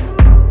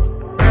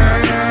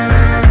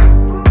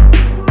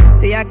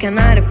 För jag kan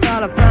aldrig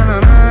falla från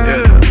någon annan.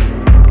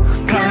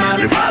 Kan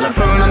aldrig falla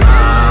från någon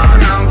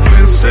annan.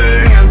 Finns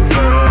ingen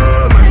för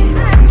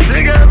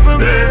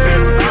Det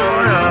finns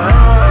bara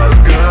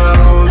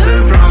Asgård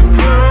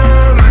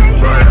framför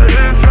mig. Bara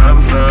du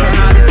framför mig. Kan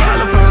aldrig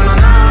falla för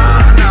någon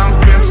annan.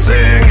 Finns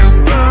ingen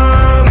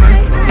för mig.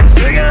 Finns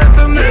ingen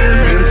för mig. Det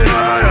finns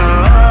bara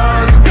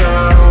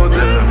Asgård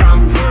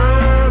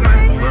framför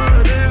mig.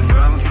 Bara du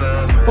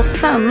framför mig. Och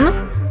sen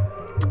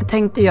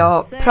tänkte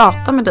jag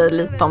prata med dig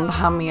lite om det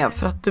här med,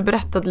 för att du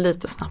berättade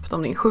lite snabbt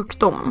om din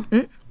sjukdom.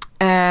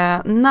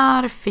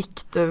 När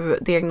fick du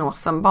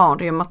diagnosen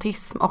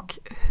barnreumatism och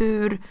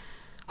hur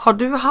har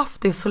du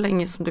haft det så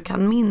länge som du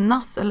kan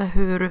minnas, eller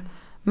hur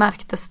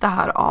märktes det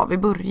här av i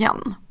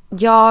början?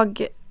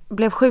 Jag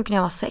blev sjuk när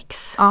jag var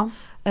 6. Ja.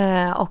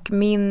 Och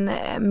min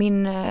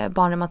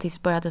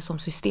barnreumatism började som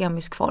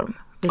systemisk form.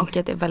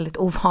 Vilket är väldigt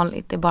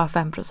ovanligt, det är bara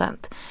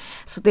 5%.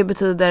 Så det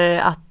betyder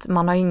att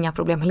man har inga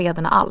problem med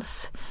lederna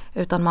alls.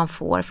 Utan man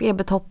får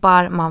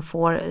febertoppar, man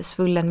får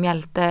svullen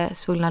mjälte,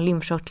 svullna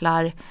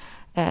lymfkörtlar.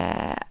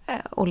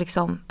 Och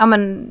liksom, ja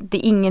men det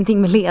är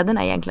ingenting med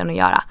lederna egentligen att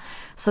göra.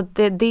 Så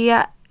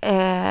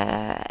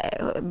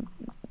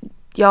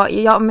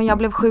men jag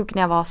blev sjuk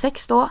när jag var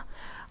 6 då.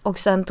 Och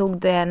sen tog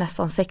det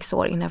nästan 6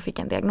 år innan jag fick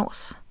en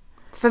diagnos.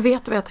 För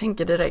vet du vad jag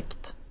tänker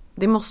direkt?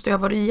 Det måste ju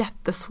ha varit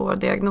jättesvårt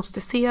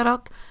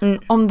diagnostiserat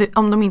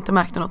om de inte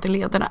märkte något i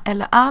lederna.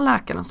 Eller är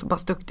läkaren så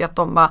pass duktig att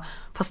de bara,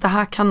 fast det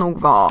här kan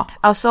nog vara...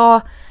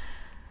 Alltså,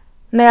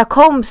 när jag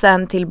kom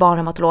sen till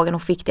barnreumatologen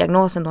och fick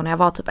diagnosen då när jag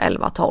var typ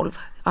 11-12,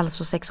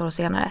 alltså 6 år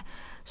senare,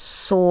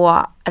 så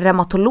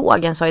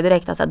reumatologen sa ju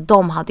direkt alltså att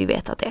de hade ju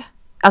vetat det.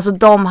 Alltså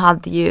de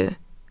hade ju...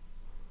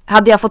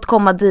 Hade jag fått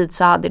komma dit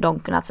så hade de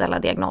kunnat ställa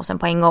diagnosen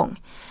på en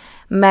gång.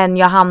 Men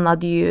jag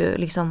hamnade ju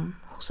liksom...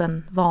 hos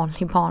en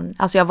vanlig barn.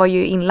 Alltså jag var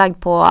ju inlagd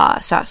på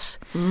SÖS.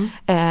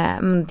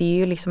 Men det är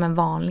ju liksom en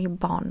vanlig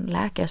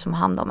barnläkare som har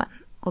hand om en.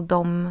 Och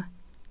de...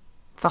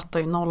 fattar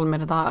ju noll med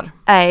det där.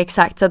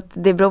 Exakt, så att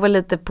det beror väl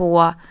lite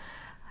på...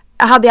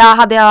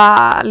 Hade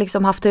jag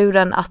liksom haft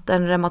turen att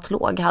en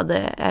reumatolog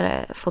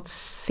hade fått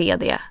se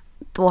det,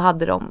 då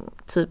hade de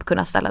typ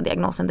kunnat ställa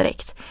diagnosen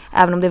direkt.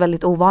 Även om det är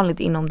väldigt ovanligt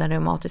inom den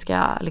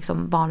reumatiska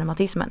liksom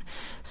barnreumatismen,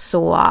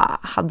 så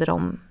hade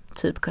de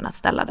typ kunnat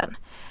ställa den.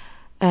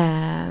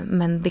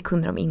 Men det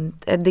kunde de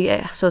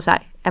inte. Så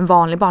här, en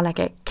vanlig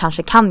barnläkare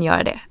kanske kan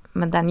göra det,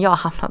 men den jag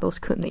hamnade hos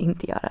kunde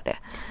inte göra det.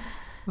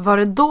 Var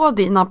det då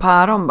dina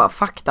päron bara,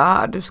 fuck det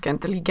här, du ska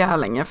inte ligga här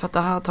längre för att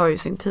det här tar ju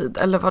sin tid?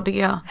 Eller var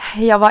det...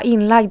 Jag var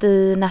inlagd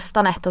i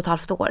nästan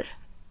 1,5 år.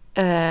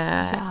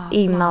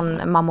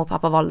 Innan mamma och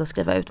pappa valde att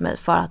skriva ut mig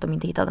för att de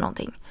inte hittade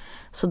någonting.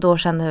 Så då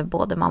kände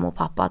både mamma och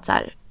pappa att så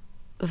här,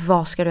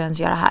 vad ska du ens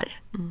göra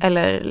här?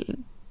 Eller...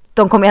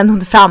 de kommer ändå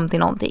inte fram till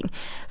någonting.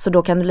 Så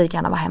då kan du lika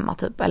gärna vara hemma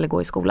typ, eller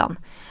gå i skolan.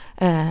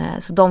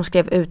 Så de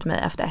skrev ut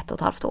mig efter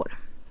 1,5 år.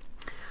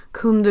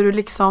 Kunde du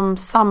liksom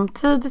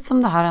samtidigt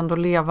som det här ändå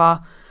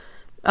leva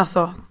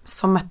alltså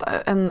som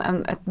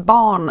ett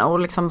barn och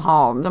liksom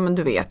ha, men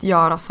du vet,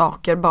 göra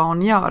saker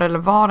barn gör? Eller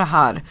var det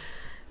här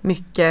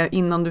mycket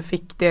innan du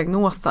fick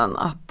diagnosen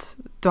att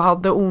du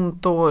hade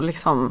ont och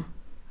liksom,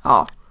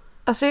 ja?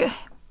 Alltså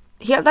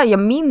helt ärligt, jag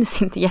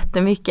minns inte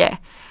jättemycket.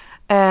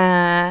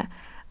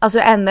 Alltså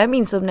det enda jag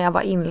minns när jag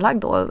var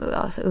inlagd då,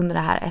 alltså under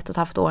det här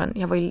 1,5 åren,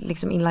 jag var ju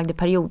liksom inlagd i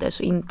perioder,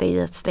 så inte i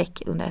ett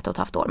streck under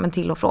 1,5 år, men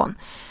till och från.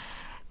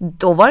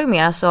 Då var det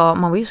mer alltså,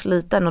 man var ju så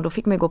liten och då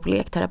fick man gå på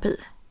lekterapi.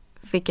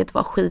 Vilket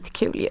var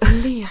skitkul ju.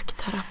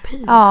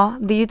 Lekterapi? Ja,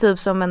 det är ju typ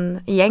som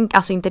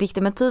alltså inte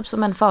riktigt, men typ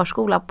som en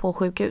förskola på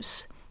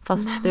sjukhus.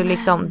 Fast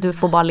du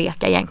får bara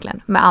leka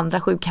egentligen med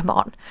andra sjuka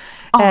barn.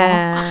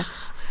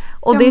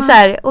 Och det är så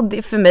här, och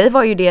för mig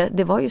var ju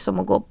det var ju som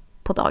att gå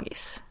på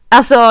dagis.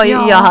 Alltså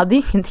jag hade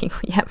ingenting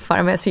att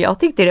jämföra med, så jag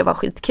tyckte det var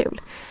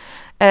skitkul.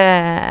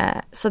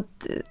 Så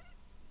att,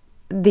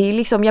 det är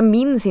liksom, jag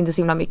minns inte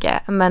så himla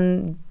mycket,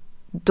 men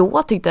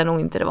då tyckte jag nog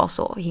inte det var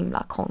så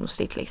himla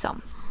konstigt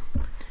liksom.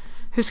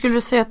 Hur skulle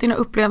du säga att dina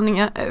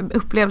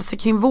upplevelser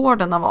kring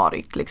vården har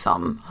varit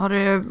liksom? Har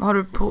du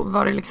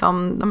varit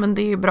liksom, ja men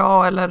det är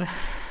bra, eller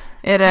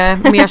är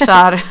det mer så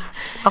här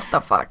what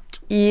the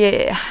fuck?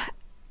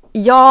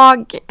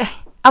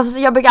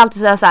 Jag brukar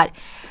alltid säga så här: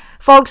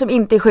 folk som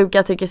inte är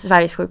sjuka tycker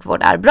Sveriges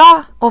sjukvård är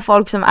bra, och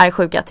folk som är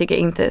sjuka tycker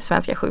inte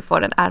svenska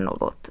sjukvården är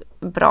något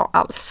bra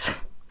alls.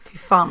 Fy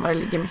fan vad det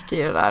ligger mycket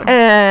i det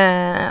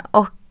där.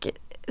 Och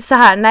så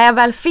här, när jag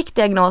väl fick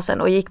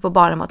diagnosen och gick på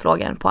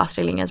barnreumatologen på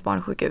Astrid Lindgrens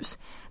barnsjukhus,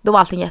 då var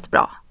allting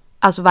jättebra.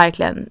 Alltså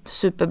verkligen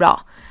superbra.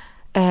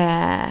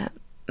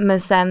 Men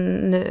sen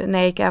nu, när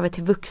jag gick över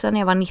till vuxen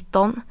när jag var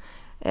 19,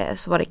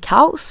 så var det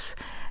kaos.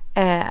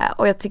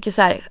 Och jag tycker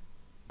så här,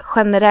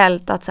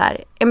 generellt att så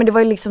här, men det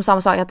var ju liksom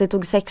samma sak, att det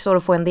tog 6 år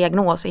att få en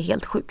diagnos är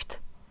helt sjukt.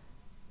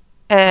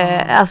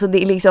 Alltså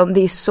det är liksom,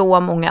 det är så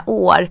många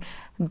år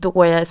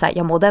då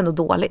jag mådde ändå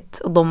dåligt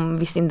och de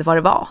visste inte vad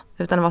det var,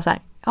 utan det var så här: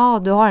 ja,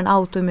 du har en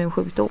autoimmun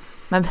sjukdom,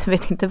 men vi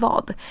vet inte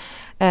vad.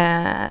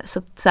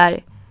 Så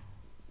här,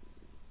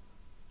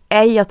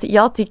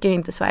 jag tycker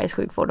inte Sveriges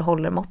sjukvård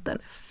håller måtten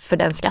för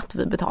den skatt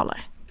vi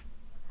betalar.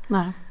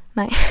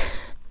 Nej.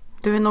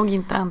 Du är nog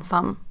inte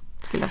ensam.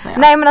 skulle jag säga.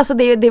 Nej men alltså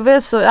det är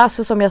väl så,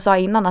 alltså som jag sa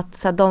innan, att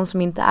så här, de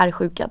som inte är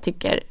sjuka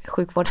tycker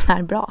sjukvården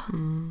är bra.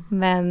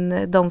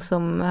 Men de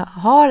som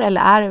har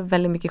eller är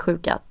väldigt mycket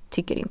sjuka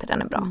tycker inte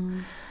den är bra.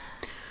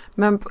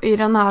 Men i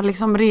den här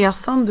liksom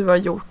resan du har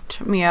gjort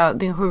med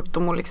din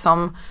sjukdom och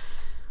liksom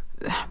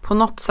på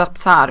något sätt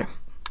så här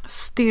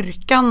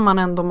styrkan man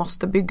ändå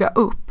måste bygga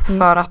upp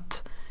för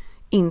att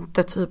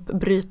inte typ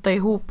bryta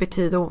ihop i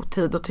tid och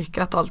otid och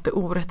tycka att allt är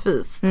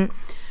orättvist.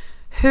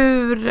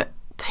 Hur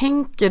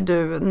tänker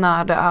du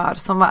när det är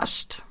som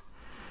värst?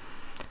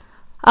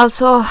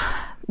 Alltså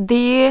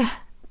det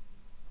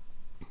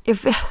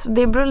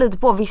beror lite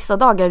på. Vissa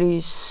dagar är det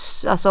ju,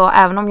 alltså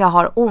även om jag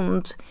har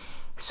ont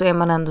så är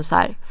man ändå så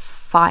här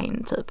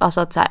fine typ.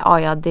 Alltså att så här,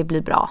 ja det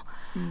blir bra.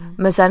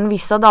 Men sen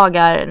vissa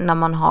dagar när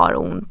man har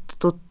ont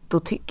då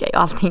tycker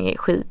jag allting är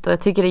skit och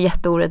jag tycker det är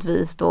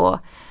jätteorättvist och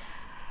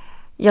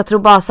jag tror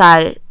bara så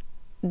här,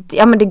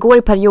 ja men det går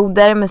i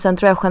perioder, men sen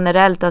tror jag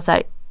generellt att så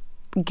här,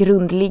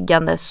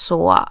 grundliggande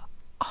så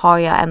har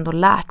jag ändå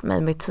lärt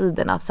mig med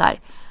tiden att så här,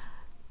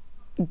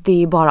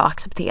 det är bara att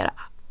acceptera.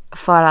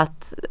 För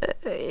att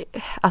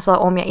alltså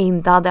om jag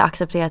inte hade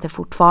accepterat det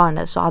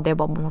fortfarande så hade jag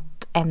bara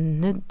mått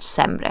ännu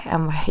sämre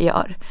än vad jag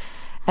gör.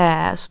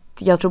 Så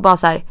jag tror bara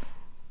så här,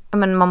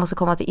 men man måste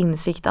komma till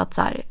insikt att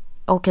så här,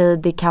 okej,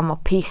 det kan vara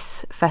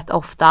piss fett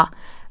ofta,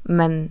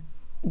 men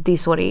det är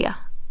så det är.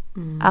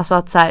 Alltså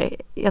att så här,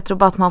 jag tror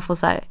bara att man får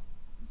så här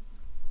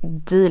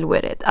deal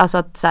with it. Alltså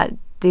att så här,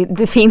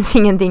 det finns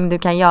ingenting du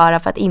kan göra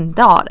för att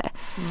inte ha det.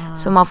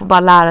 Så man får bara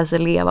lära sig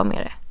leva med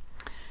det.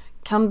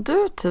 Kan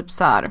du typ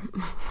så här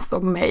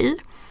som mig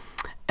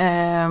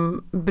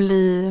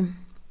bli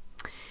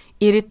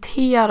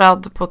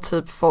irriterad på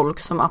typ folk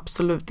som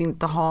absolut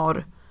inte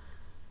har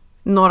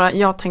några,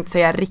 jag tänkte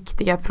säga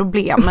riktiga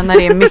problem, men när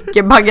det är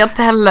mycket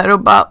bagateller och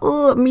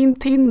bara min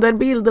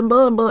Tinderbild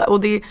och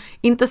det är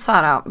inte så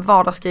här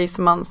vardagsgrej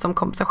som man som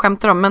kompisar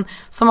skämtar om, men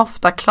som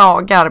ofta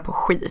klagar på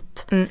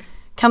skit.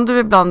 Kan du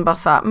ibland bara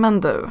säga,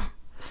 men du,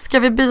 ska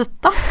vi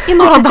byta i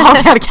några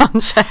dagar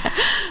kanske?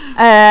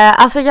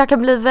 Alltså jag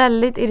kan bli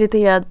väldigt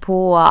irriterad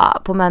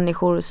på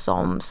människor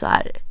som så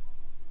här,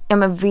 ja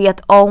men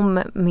vet om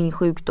min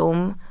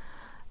sjukdom,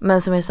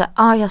 men som är så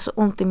här, jag har så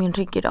ont i min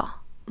rygg idag.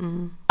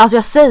 Alltså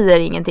jag säger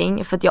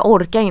ingenting för att jag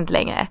orkar inte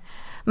längre.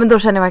 Men då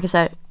känner jag verkligen så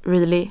här,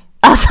 really?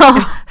 Alltså,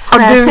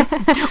 har du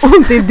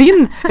ont i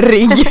din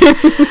rygg?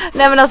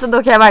 Nej men alltså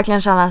då kan jag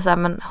verkligen känna så här,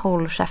 men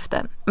håll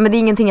käften. Men det är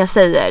ingenting jag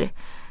säger.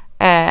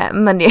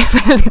 Men det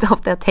är väldigt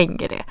ofta jag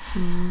tänker det.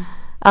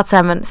 Att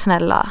säga, men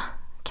snälla,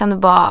 kan du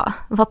bara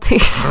vara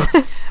tyst?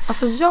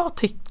 Alltså jag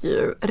tycker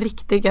ju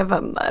riktiga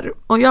vänner.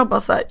 Och jag bara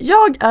så här,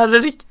 jag är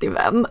en riktig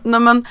vän. Nej,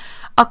 men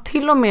att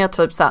till och med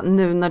typ så här,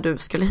 nu när du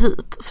skulle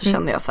hit så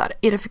kände jag så här,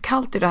 är det för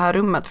kallt i det här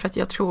rummet? För att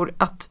jag tror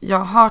att jag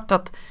har hört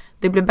att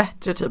det blir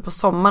bättre typ på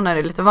sommaren när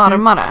det är lite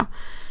varmare.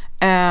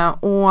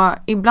 Och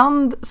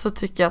ibland så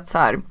tycker jag att så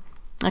här,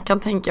 jag kan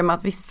tänka mig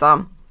att vissa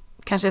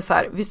kanske är så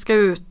här, vi ska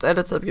ut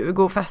eller typ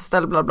gå och festa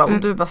eller bla bla. Och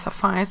du bara så här,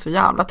 fan jag är så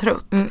jävla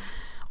trött.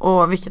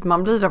 Och vilket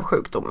man blir av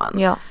sjukdomen.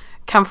 Ja.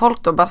 Kan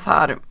folk då bara så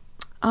här,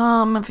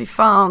 men fy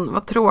fan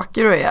vad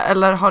tråkig du är?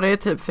 Eller har det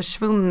typ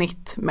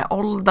försvunnit med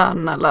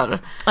åldern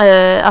eller?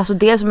 Alltså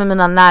det som är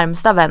mina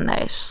närmsta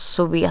vänner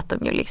så vet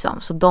de ju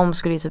liksom. Så de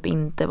skulle ju typ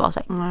inte vara så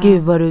här,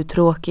 gud vad du är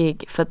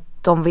tråkig. För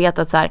att de vet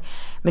att så här,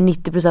 men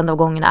 90% av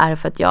gångerna är det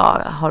för att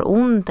jag har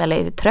ont eller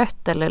är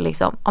trött eller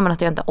liksom, ja men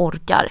att jag inte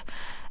orkar.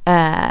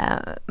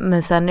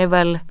 Men sen är det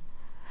väl,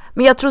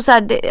 men jag tror så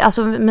här,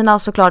 alltså mina,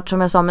 såklart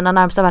som jag sa, mina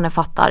närmsta vänner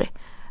fattar.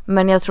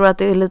 Men jag tror att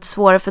det är lite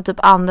svårare för typ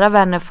andra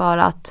vänner för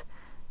att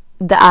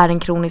det är en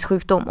kronisk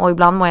sjukdom. Och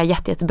ibland mår jag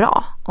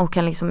jättebra och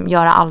kan liksom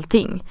göra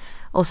allting.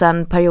 Och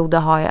sen perioder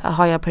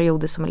har jag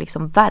perioder som är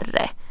liksom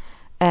värre.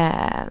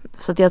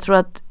 Så att jag tror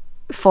att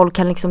folk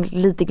kan liksom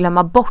lite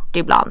glömma bort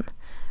ibland.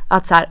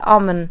 Att så här,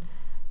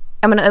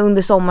 jag menar,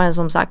 under sommaren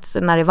som sagt,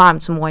 när det är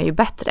varmt så mår jag ju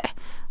bättre.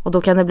 Och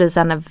då kan det bli så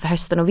här när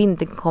hösten och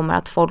vintern kommer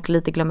att folk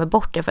lite glömmer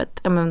bort det. För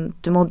att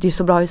du mådde ju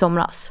så bra i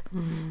somras.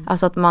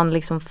 Alltså att man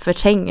liksom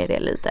förtränger det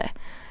lite.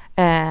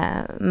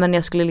 Men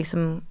jag skulle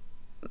liksom,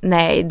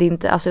 nej det är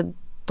inte, alltså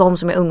de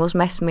som jag umgås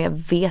mest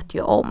med vet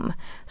ju om.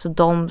 Så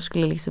de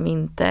skulle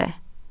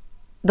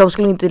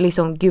inte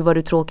liksom, gud vad du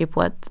är tråkig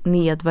på ett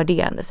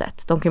nedvärderande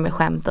sätt. De kan ju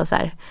skämta så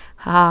här,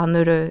 haha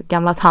nu är du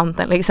gamla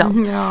tanten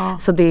liksom. Ja.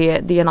 Så det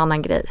är en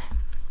annan grej.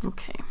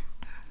 Okej.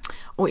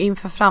 Och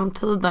inför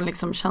framtiden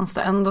liksom, känns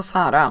det ändå så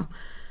här,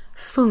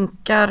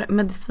 funkar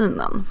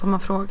medicinen? Får man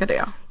fråga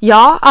det?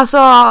 Ja, alltså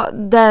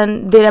det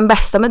är den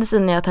bästa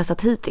medicinen jag har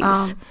testat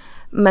hittills.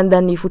 Men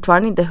den är ju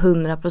fortfarande inte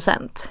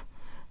 100%.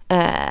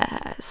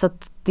 Så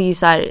att det är ju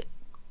så här,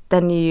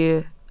 den är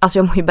ju, alltså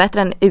jag mår ju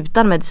bättre än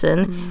utan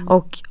medicin.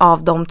 Och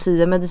av de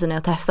 10 mediciner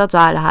jag har testat så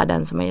är det här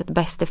den som har gett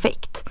bäst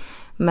effekt.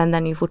 Men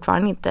den är ju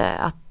fortfarande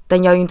inte,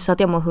 den gör ju inte så att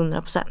jag mår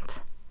 100%.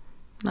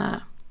 Nej.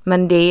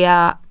 Men det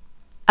är,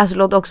 alltså det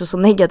låter också så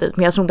negativt,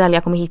 men jag tror inte heller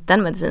jag kommer hitta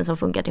en medicin som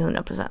funkar till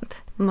 100%.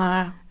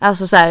 Nej.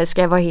 Alltså så här,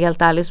 ska jag vara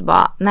helt ärlig så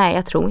bara, nej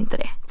jag tror inte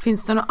det.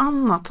 Finns det något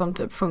annat som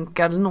typ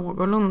funkar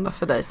någorlunda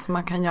för dig som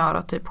man kan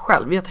göra typ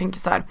själv? Jag tänker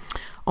så här,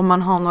 om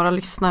man har några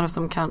lyssnare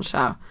som kanske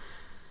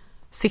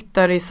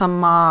sitter i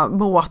samma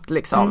båt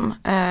liksom.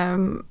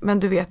 Men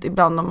du vet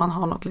ibland om man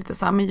har något lite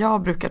så här, men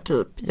jag brukar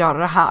typ göra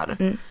det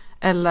här.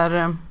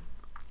 Eller...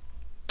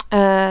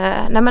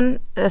 nej men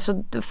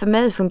alltså, för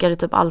mig funkar det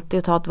typ alltid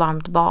att ta ett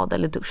varmt bad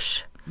eller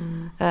dusch.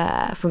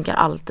 Funkar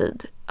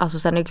alltid. Alltså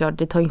sen är det klart,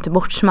 det tar ju inte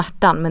bort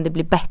smärtan, men det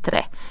blir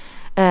bättre.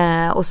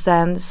 Och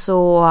sen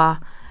så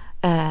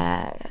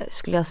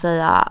skulle jag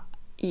säga,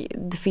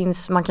 det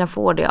finns, man kan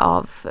få det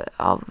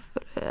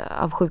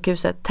av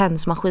sjukhuset,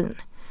 tensmaskin.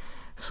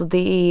 Så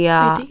det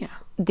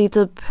är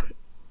typ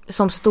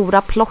som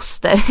stora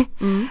plåster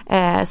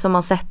som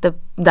man sätter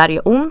där det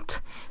är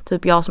ont.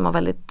 Typ jag som har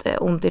väldigt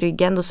ont i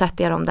ryggen, då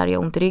sätter jag dem där det är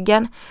ont i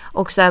ryggen.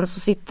 Och sen så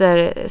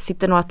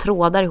sitter några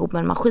trådar ihop med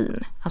en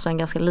maskin. Alltså en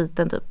ganska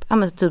liten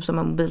typ som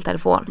en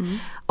mobiltelefon.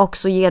 Och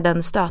så ger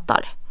den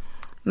stötar.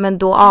 Men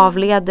då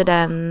avleder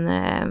den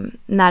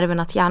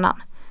nerverna till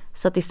hjärnan.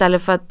 Så att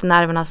istället för att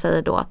nerverna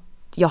säger då att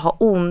jag har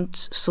ont,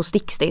 så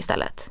sticks det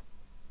istället.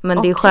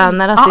 Men det är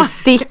skönare att det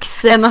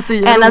sticks än att det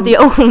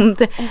gör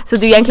ont. Så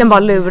du egentligen bara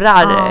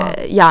lurar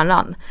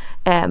hjärnan.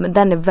 Men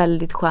den är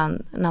väldigt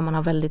skön när man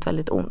har väldigt,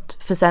 väldigt ont.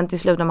 För sen till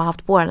slut när man har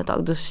haft på den ett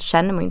tag, då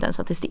känner man ju inte ens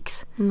att det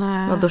sticks.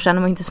 Nej. Och då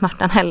känner man inte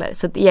smärtan heller.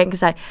 Så det är egentligen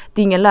så här,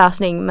 det är ingen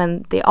lösning,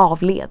 men det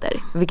avleder.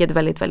 Vilket är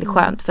väldigt, väldigt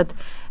skönt. För att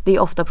det är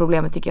ofta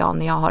problemet tycker jag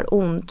när jag har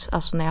ont,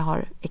 alltså när jag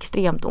har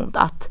extremt ont,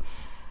 att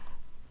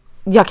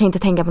jag kan inte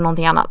tänka på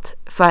någonting annat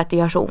för att det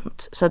gör så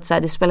ont. Så att så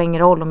här, det spelar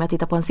ingen roll om jag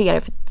tittar på en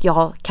serie, för att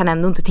jag kan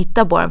ändå inte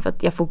titta på den för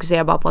att jag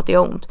fokuserar bara på att det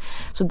gör ont.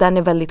 Så den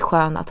är väldigt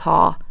skön att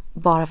ha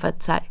bara för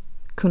att så här,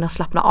 kunna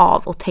slappna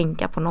av och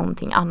tänka på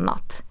någonting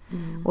annat.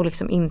 Och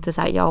liksom inte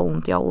så här, jag har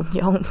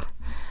ont.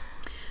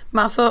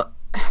 Men alltså,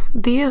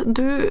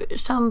 du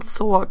känns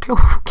så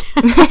klok.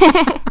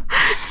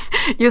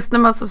 Just när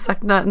man som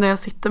sagt, när jag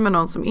sitter med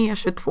någon som är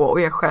 22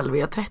 och jag själv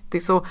är 30,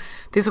 så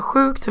det är så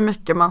sjukt hur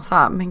mycket man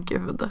säger, men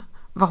gud,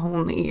 vad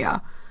hon är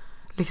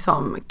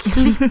liksom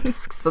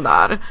klipsk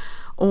sådär.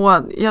 Och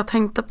jag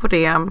tänkte på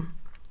det,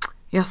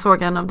 jag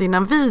såg en av dina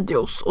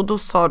videos och då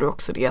sa du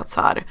också det att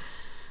så här,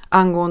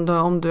 angående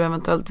om du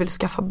eventuellt vill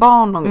skaffa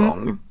barn någon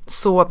gång,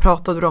 så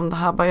pratade du om det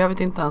här, bara jag vet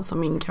inte ens om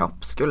min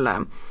kropp skulle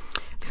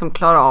liksom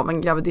klara av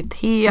en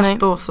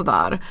graviditet och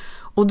sådär.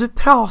 Och du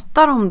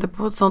pratar om det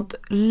på ett sånt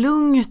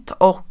lugnt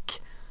och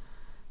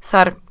så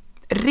här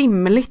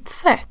rimligt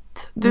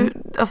sätt.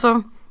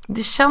 Alltså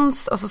det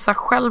känns alltså så här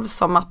själv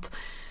som att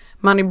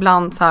man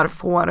ibland så här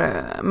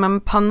får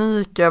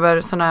panik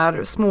över såna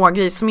här små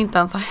grejer som inte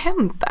ens har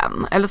hänt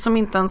än. Eller som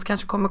inte ens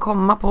kanske kommer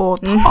komma på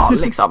tal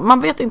liksom.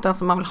 Man vet inte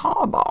ens om man vill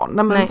ha barn.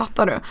 Nej, men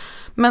fattar du?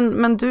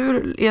 Men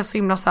du är så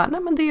himla så här,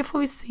 nej men det får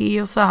vi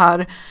se och så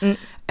här.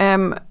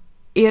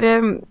 Är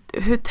det,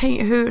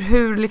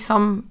 hur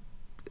liksom,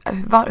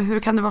 hur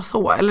kan det vara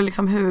så? Eller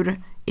liksom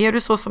hur, är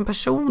du så som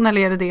person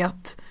eller är det det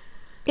att...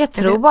 Jag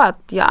tror bara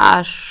att jag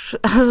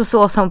är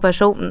så som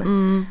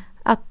person.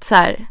 Att så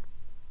här,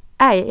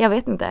 nej, jag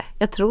vet inte.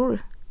 Jag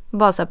tror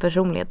bara så här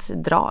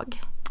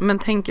personlighetsdrag. Men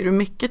tänker du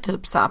mycket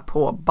typ så här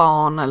på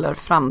barn eller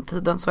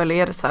framtiden så, eller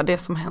är det så här, det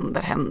som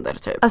händer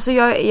typ? Alltså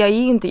jag är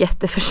ju inte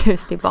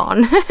jätteförtjust i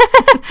barn.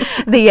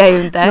 Det är jag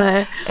ju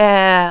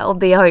inte. Och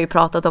det har jag ju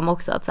pratat om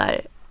också, att så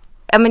här,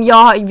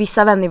 men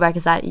vissa vänner verkar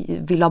så här,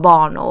 vill ha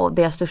barn och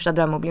deras största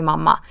dröm att bli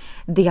mamma.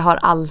 Det har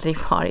aldrig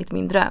varit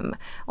min dröm.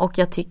 Och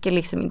jag tycker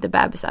liksom inte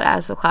bebisar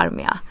är så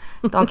charmiga.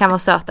 De kan vara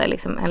söta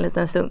liksom en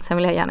liten stund, sen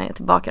vill jag gärna ge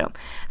tillbaka dem.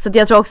 Så att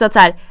jag tror också att så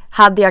här,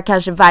 hade jag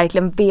kanske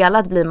verkligen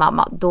velat bli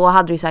mamma, då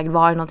hade det ju säkert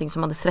varit någonting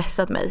som hade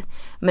stressat mig.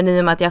 Men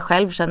i och med att jag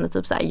själv kände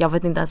typ så här, jag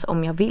vet inte ens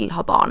om jag vill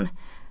ha barn,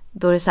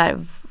 då är det så här,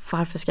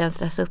 varför ska jag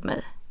stressa upp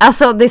mig?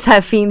 Alltså det är så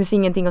här, finns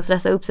ingenting att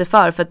stressa upp sig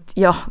för att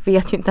jag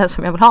vet ju inte ens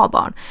om jag vill ha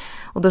barn.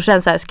 Och då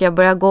känns det så här, ska jag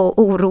börja gå och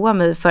oroa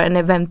mig för en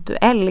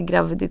eventuell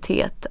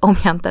graviditet om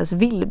jag inte ens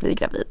vill bli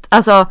gravid?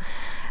 Alltså,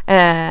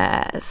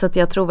 så att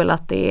jag tror väl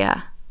att det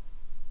är,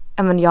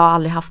 men jag har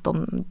aldrig haft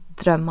de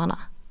drömmarna.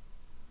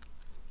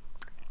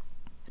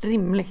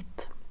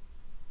 Rimligt.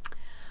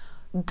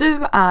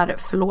 Du är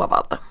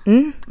förlovad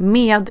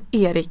med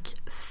Erik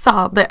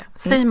Saade.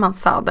 Säger man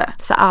Saade?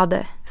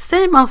 Saade.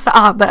 Säger man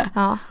Saade?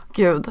 Ja.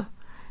 Gud.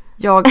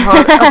 Jag har,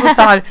 alltså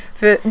så här,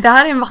 för det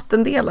här är en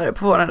vattendelare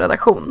på vår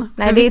redaktion.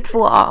 Nej, det är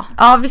 2A.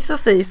 Ja, vissa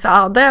säger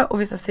Saade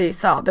och vissa säger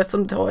Saade,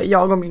 som då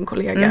jag och min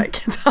kollega.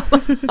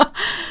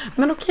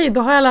 Men okej,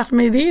 då har jag lärt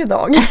mig det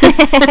idag.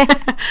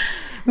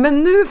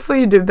 Men nu får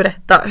ju du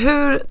berätta,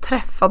 hur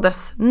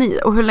träffades ni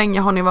och hur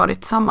länge har ni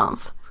varit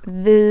tillsammans?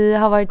 Vi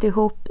har varit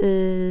ihop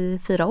i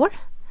 4 år,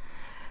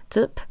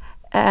 typ.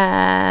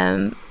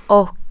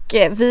 Och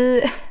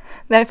det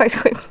är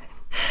faktiskt sjukt.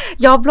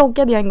 Jag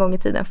bloggade en gång i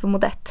tiden för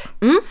Modett.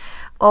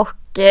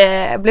 Och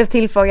blev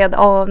tillfrågad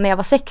när jag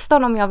var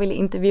 16 om jag ville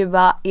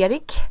intervjua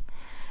Erik.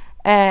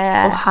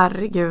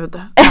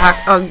 Herregud.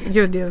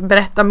 Gud,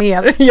 berätta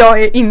mer.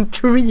 Jag är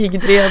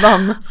intrigued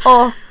redan.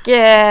 Och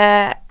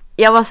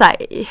jag var så här,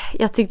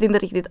 jag tyckte inte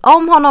riktigt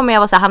om honom, men jag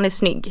var så här, han är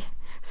snygg.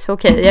 Så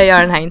okej, jag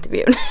gör den här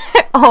intervjun.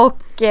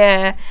 Och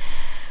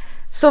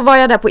så var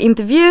jag där på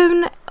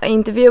intervjun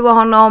intervjuar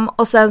honom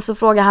och sen så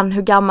frågar han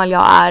hur gammal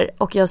jag är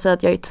och jag säger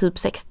att jag är typ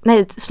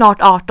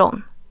snart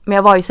 18. Men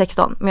jag var ju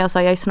 16, men jag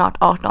sa jag är snart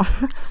 18.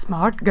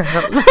 Smart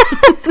girl.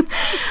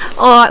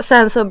 Och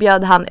sen så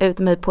bjöd han ut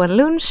mig på en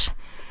lunch.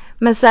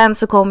 Men sen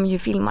så kom ju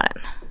filmaren.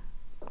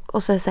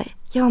 Och så säger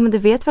ja men du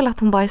vet väl att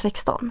hon bara är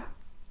 16?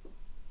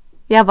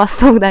 Jag bara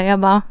stod där, jag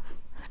bara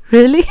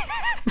really?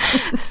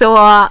 Så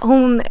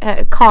hon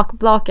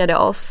kakblakade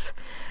oss.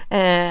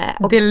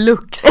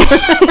 Deluxe.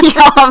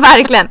 Ja,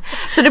 verkligen.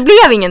 Så det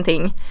blev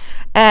ingenting.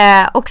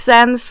 Och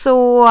sen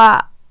så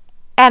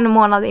en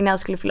månad innan jag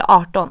skulle fylla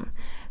 18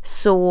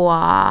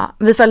 så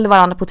vi följde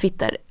varandra på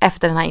Twitter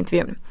efter den här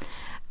intervjun.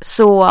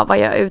 Så var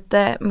jag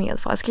ute med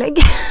falsklägg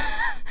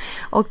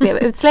och blev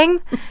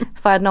utslängd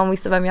för att någon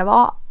visste vem jag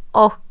var.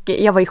 Och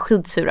jag var ju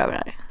skitsur över det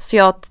här. Så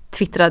jag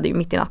twittrade ju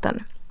mitt i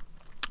natten.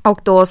 Och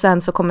då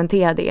sen så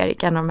kommenterade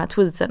Erik en av de här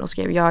tweetsen och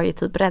skrev jag är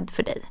typ rädd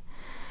för dig.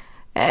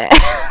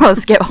 Och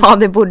skrev ja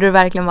det borde det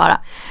verkligen vara.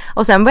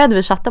 Och sen började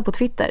vi chatta på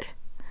Twitter.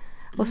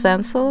 Och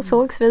sen så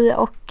sågs vi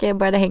och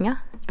började hänga.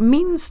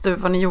 Minns du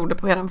vad ni gjorde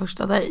på er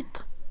första dejt?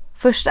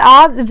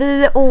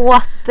 Vi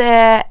åt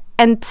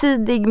en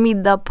tidig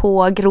middag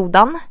på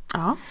Grodan.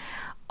 Ja.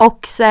 Och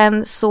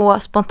sen så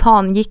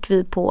spontant gick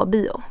vi på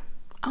bio.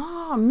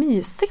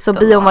 Mysigt. Så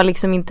bion var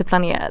liksom inte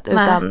planerat.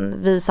 Nej. Utan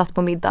vi satt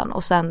på middagen.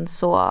 Och sen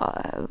så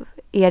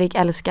Erik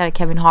älskar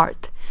Kevin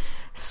Hart.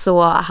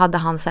 Så hade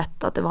han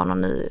sett att det var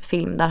någon ny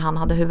film där han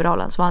hade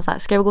huvudrollen. Så var han så här,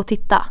 ska vi gå och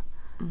titta?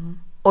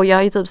 Och jag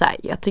är ju typ så här,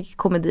 jag tycker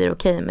komedi är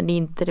okej, men det är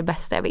inte det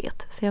bästa jag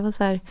vet. Så jag var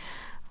så här,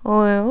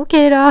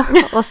 okej då.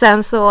 Och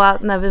sen så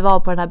när vi var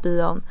på den här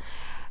bion,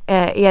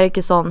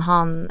 Erikesson,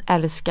 han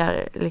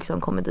älskar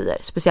liksom komedier,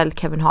 speciellt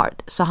Kevin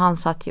Hart. Så han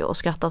satt ju och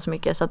skrattade så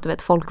mycket så att du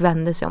vet, folk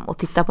vände sig om och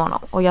tittade på honom.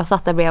 Och jag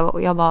satt där bredvid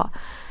och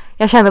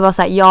jag kände bara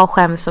så här, jag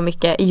skäms så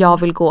mycket, jag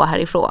vill gå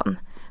härifrån.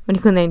 Men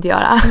det kunde jag inte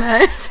göra.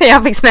 Nej. Så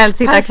jag fick snällt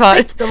sitta kvar.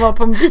 Perfekt att vara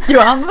på en bio.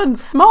 Han var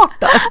smart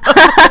där.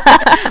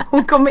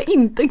 Hon kommer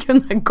inte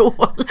kunna gå.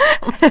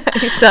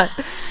 Exakt.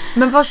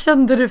 Men vad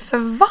kände du för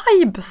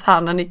vibes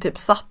här när ni typ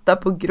satt där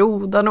på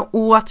Grodan och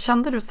åt?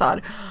 Kände du så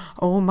här,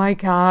 oh my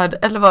god?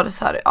 Eller var det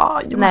så här,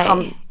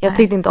 nej, jag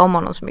tyckte inte om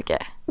honom så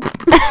mycket.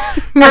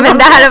 Men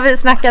det här har vi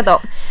snackat om.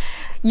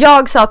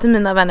 Jag sa till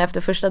mina vänner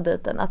efter första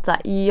dejten att så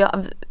här,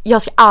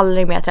 jag ska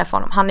aldrig mer träffa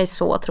honom. Han är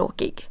så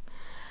tråkig.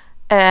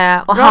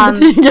 Och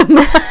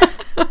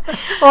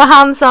och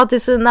han sa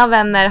till sina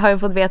vänner, har jag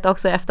fått veta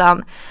också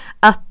efterhand,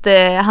 att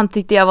han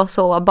tyckte jag var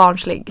så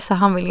barnslig så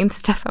han ville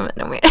inte träffa mig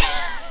någon mer.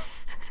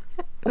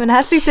 Men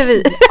här sitter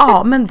vi.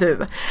 Ja, men du.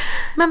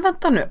 Men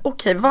vänta nu.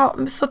 Okej,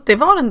 så det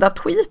var den där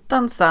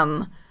tweeten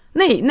sen.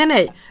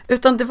 Nej.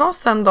 Utan det var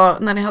sen då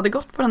när ni hade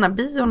gått på den här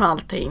bion och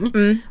allting.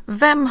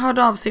 Vem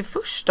hörde av sig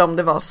först om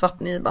det var så att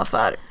ni bara så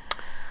här,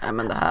 nej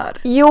men det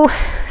här. Jo,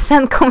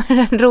 sen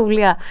kommer den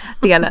roliga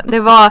delen. Det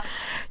var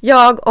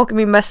jag och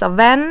min bästa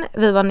vän.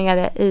 Vi var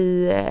nere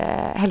i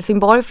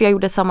Helsingborg för jag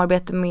gjorde ett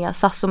samarbete med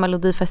SAS och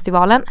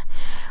Melodifestivalen.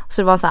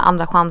 Så det var så här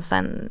andra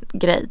chansen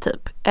grej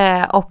typ.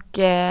 Och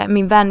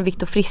min vän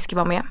Viktor Frisk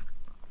var med.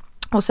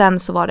 Och sen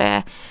så var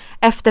det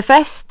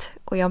efterfest.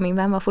 Och jag och min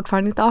vän var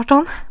fortfarande inte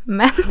 18.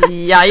 Men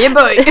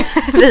jajeböj.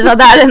 Vi var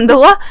där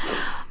ändå.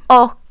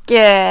 Och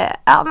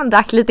man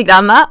drack lite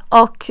granna.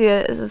 Och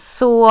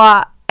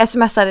så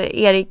smsade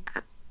Erik,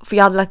 för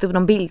jag hade lagt upp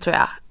någon bild tror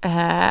jag.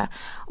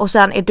 Och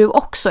sen, är du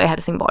också i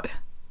Helsingborg?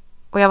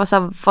 Och jag var så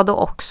här, vadå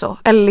också?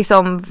 Eller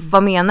liksom,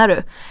 vad menar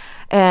du?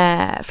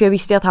 För jag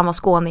visste ju att han var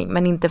skåning,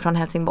 men inte från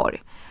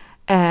Helsingborg.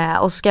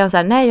 Och så skrev jag så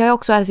här, nej jag är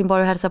också i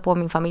Helsingborg och hälsar på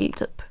min familj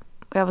typ.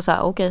 Och jag var så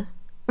här, okej.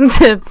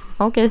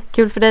 Okej,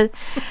 kul för dig.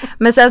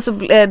 Men sen så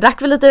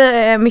drack vi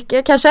lite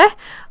mycket kanske.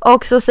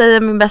 Och så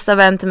säger min bästa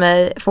vän till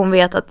mig, för hon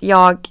vet att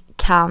jag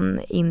kan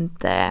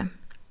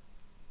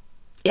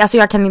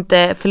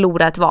inte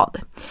förlora ett vad.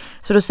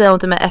 Så då säger hon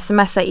till mig,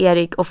 smsa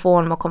Erik och få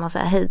honom att komma och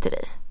säga hej till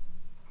dig.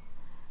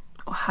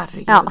 Åh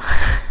herregud. Ja.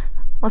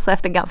 Och så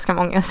efter ganska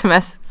många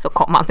sms så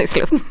kom han till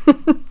slut.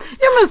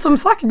 Ja men som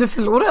sagt, du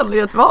förlorar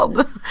aldrig ett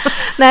vad.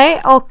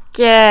 Nej, och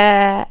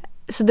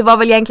så det var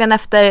väl egentligen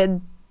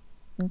efter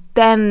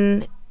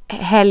den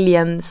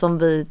helgen som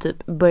vi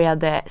typ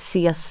började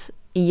ses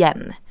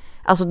igen.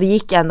 Alltså det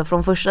gick ändå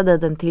från första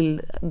dejten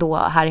till då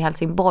här i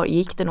Helsingborg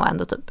gick det nog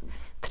ändå typ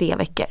 3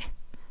 veckor.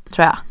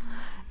 Tror jag.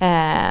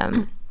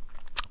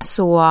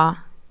 Så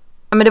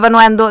men det var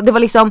nog ändå, det var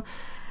liksom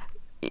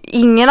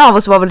ingen av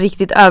oss var väl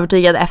riktigt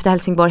övertygad efter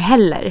Helsingborg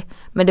heller.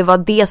 Men det var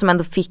det som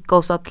ändå fick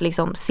oss att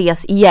liksom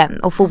ses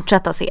igen och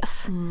fortsätta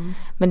ses.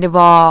 Men det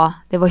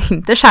var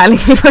inte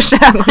kärlek vid första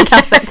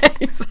ögonkastet.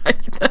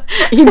 Exakt.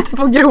 Inte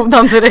på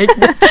Grodan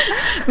direkt.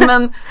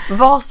 Men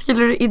vad skulle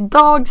du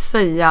idag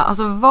säga?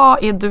 Alltså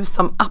vad är du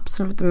som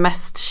absolut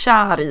mest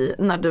kär i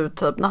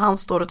när han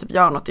står och typ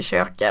gör något i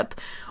köket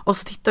och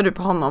så tittar du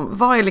på honom?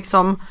 Vad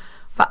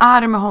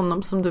är det med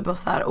honom som du bara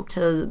så här,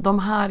 okej, de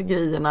här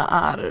grejerna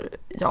är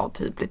jag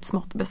typ lite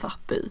smått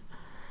besatt i?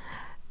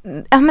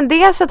 Ja men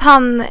dels att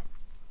han,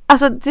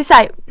 alltså det är så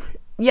här,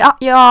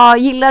 jag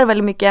gillar det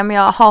väldigt mycket men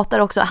jag hatar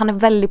också, han är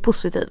väldigt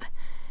positiv.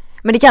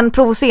 Men det kan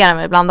provocera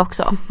mig ibland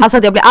också. Alltså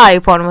att jag blir arg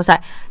på honom och så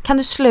här, kan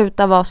du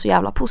sluta vara så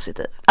jävla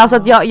positiv? Alltså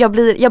att jag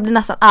blir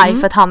nästan arg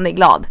för att han är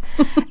glad.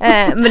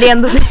 Men det är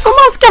ändå som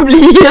man ska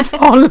bli i ett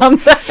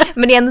förhållande.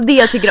 Men det är ändå det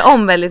jag tycker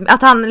om väldigt.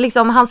 Att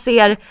han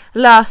ser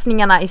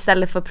lösningarna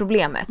istället för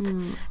problemet.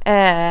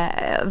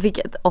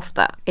 Vilket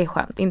ofta är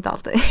skönt, inte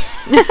alltid.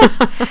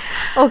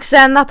 Och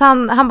sen att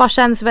han bara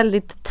känns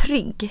väldigt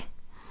trygg.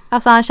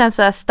 Alltså han känns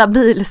så här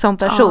stabil som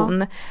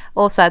person.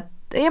 Och så att,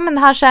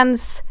 han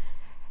känns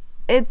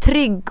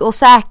trygg och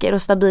säker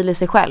och stabil i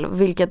sig själv.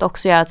 Vilket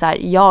också gör att så här,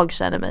 jag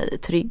känner mig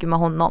trygg med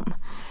honom.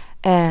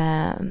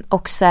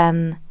 Och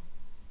sen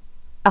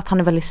att han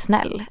är väldigt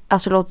snäll.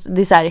 Alltså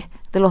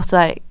det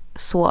låter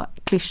så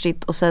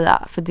klyschigt att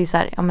säga. För det är så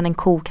här, en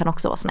ko kan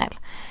också vara snäll.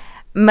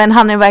 Men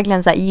han är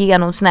verkligen så här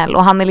genomsnäll.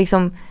 Och han är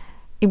liksom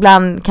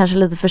ibland kanske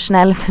lite för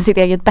snäll för sitt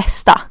eget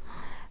bästa.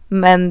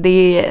 Men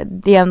det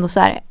är ändå så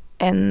här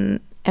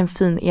en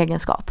fin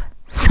egenskap.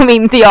 Som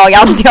inte jag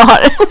alltid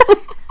har.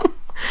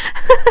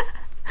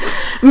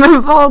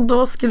 Men vad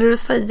då skulle du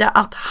säga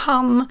att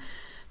han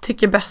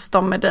tycker bäst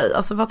om med dig?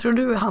 Alltså vad tror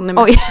du han är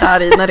mest kär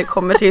i när det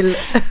kommer till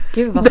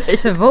Gud vad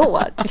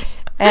svårt.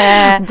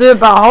 Du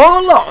bara,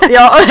 hålla,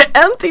 jag har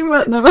en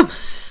timme.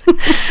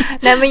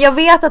 Nej men jag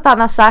vet att han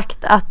har sagt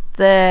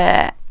att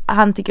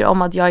han tycker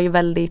om att jag är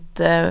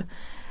väldigt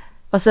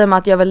vad säger man,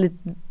 att jag är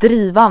väldigt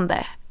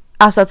drivande.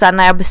 Alltså att så här,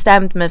 när jag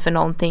bestämt mig för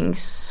någonting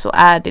så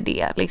är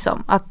det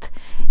liksom. Att,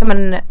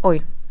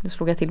 nu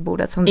slog jag till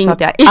bordet som du sa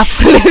att jag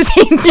absolut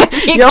inte.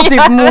 Jag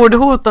typ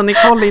mordhotar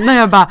Nicole innan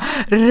jag bara,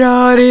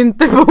 rör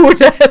inte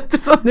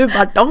bordet. Så nu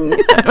bara dong.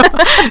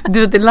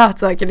 Du, det lät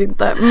säkert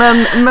inte.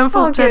 Men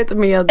fortsätt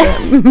med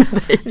dig.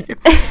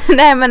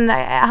 Nej men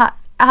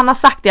han har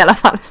sagt i alla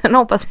fall, sen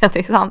hoppas jag att det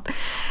är sant.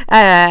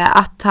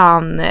 Att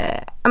han,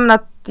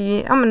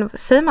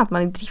 säger man att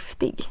man är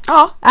driftig?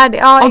 Ja,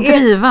 och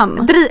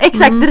driven.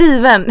 Exakt,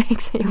 driven.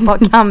 Jag bara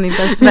kan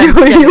inte ens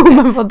svenska. Jo,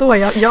 men vadå?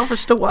 Jag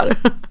förstår.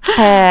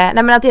 Nej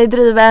men att jag är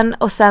driven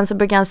och sen så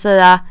brukar han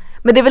säga,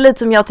 men det är väl lite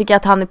som jag tycker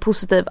att han är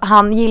positiv.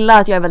 Han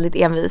gillar att jag är väldigt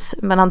envis,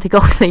 men han tycker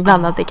också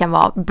ibland att det kan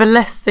vara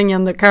blessing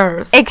and the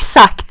curse.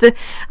 Exakt.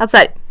 Att så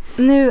här,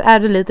 nu är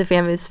du lite för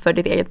envis för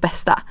ditt eget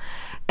bästa.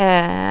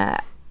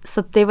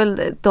 Så det är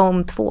väl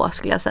de två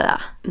skulle jag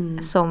säga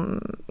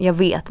som jag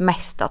vet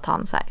mest att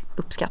han så här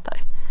uppskattar.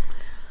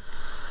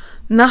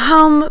 När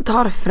han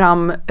tar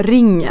fram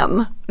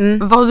ringen,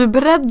 var du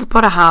beredd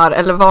på det här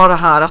eller var det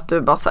här att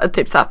du bara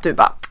typ så att du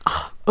bara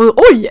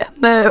oj,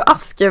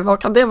 aske,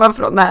 vad kan det vara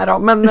från? Nej då,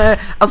 men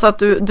alltså att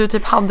du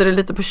typ hade det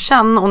lite på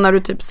känn och när du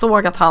typ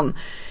såg att han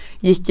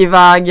gick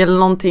iväg eller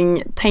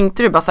någonting,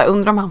 tänkte du bara så här,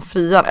 undrar om han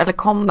friar eller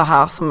kom det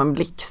här som en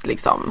blixt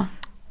liksom?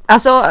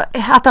 Alltså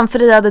att han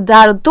friade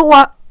där och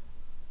då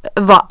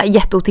var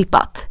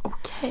jätteotippat.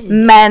 Okay.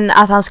 Men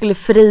att han skulle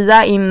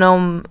fria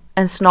inom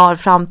en snar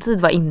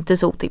framtid var inte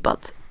så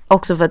otippat.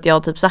 Också för att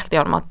jag typ sagt till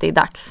honom att det är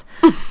dags.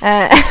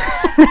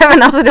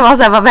 Men alltså det var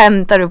så här, vad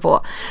väntar du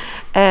på?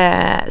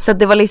 Så att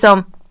det var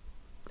liksom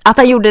att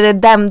han gjorde det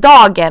den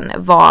dagen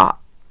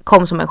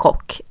kom som en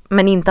chock.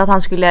 Men inte att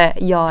han skulle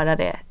göra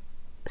det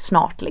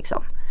snart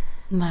liksom.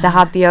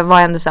 Det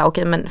var ändå så här,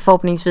 okej, men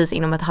förhoppningsvis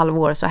inom ett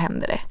halvår så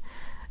händer det.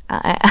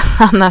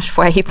 Annars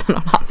får jag hitta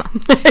någon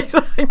annan.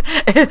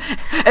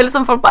 Eller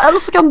som folk bara, eller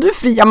så kan du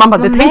fria. Man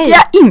bara, det tänker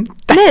jag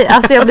inte. Nej,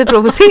 alltså jag blir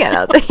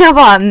provocerad. Jag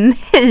bara,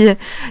 nej,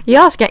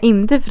 jag ska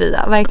inte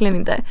fria, verkligen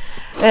inte.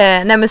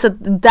 Nej men så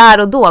där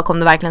och då kom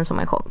det verkligen som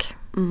en chock.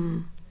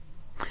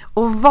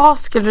 Och vad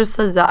skulle du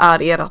säga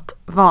är ert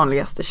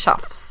vanligaste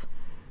tjafs?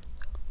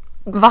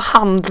 Vad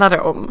handlar det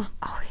om?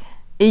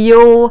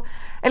 Jo,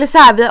 eller så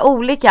här, vi har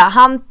olika.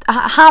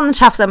 Han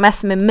tjafsar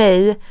mest med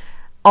mig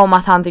om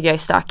att han tycker jag är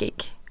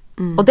stökig.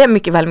 Och det är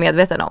mycket väl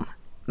medveten om.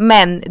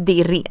 Men det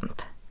är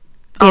rent.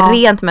 Det är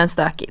rent men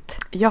stökigt.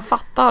 Jag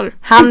fattar.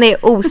 Han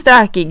är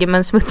ostökig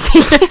men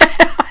smutsig.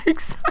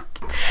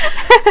 Exakt.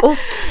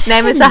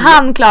 Nej men så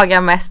han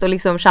klagar mest och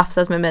liksom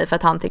tjafsas med mig för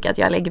att han tycker att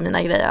jag lägger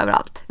mina grejer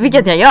överallt.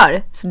 Vilket jag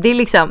gör. Så det är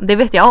liksom, det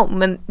vet jag om,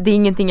 men det är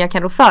ingenting jag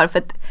kan rå för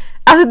att,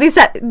 alltså det är så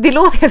här, det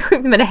låter helt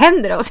sjukt men det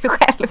händer av sig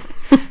själv.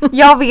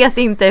 Jag vet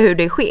inte hur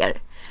det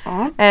sker.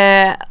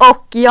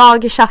 Och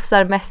jag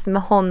tjafsar mest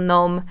med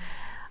honom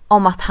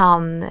om att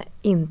han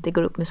inte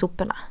går upp med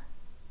soporna.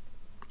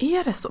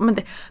 Är det så? Men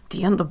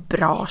det är ändå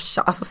bra.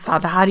 Alltså så här,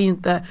 det här är ju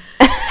inte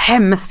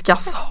hemska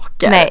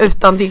saker. Nej.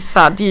 Utan det är så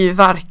här, det är ju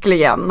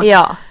verkligen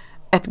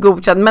ett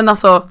godkänt. Men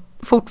alltså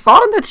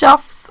fortfarande ett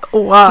tjafs.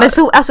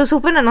 Men alltså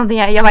soporna är någonting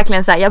jag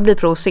verkligen så här, jag blir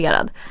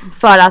provocerad.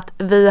 För att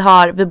vi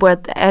bor i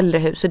ett äldre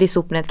hus och det är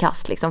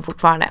sopnedkast liksom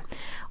fortfarande.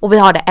 Och vi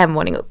har det en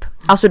våning upp.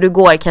 Alltså du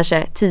går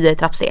kanske 10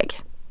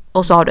 trappsteg.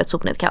 Och så har du ett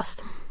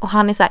sopnedkast. Och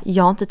han är så här,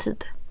 jag har inte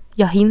tid.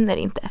 Jag hinner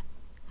inte.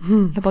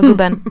 Jag bara,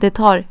 gubben, det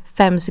tar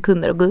 5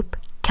 sekunder att gå upp,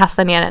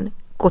 kasta ner den,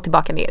 gå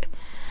tillbaka ner.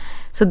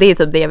 Så det är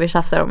typ det vi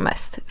tjafsar om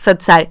mest. För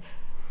att så här,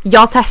 jag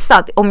har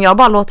testat, om jag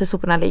bara låter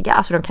soporna ligga,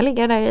 alltså de kan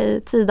ligga där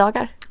i 10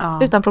 dagar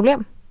utan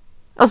problem.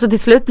 Och så till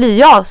slut blir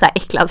jag så här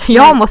äcklad, så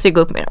jag måste ju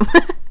gå upp med dem.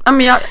 Ja,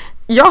 men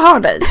jag hör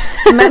dig.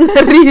 Men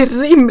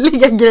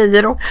rimliga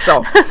grejer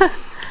också.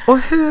 Och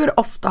hur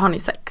ofta har ni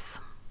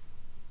sex?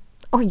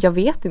 Oj, jag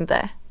vet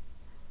inte.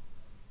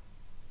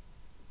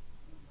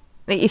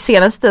 I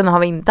senaste tiden har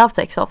vi inte haft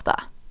sex så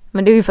ofta.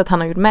 Men det är ju för att han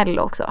har gjort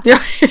Mello också. Ja.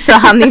 Så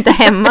han är inte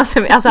hemma så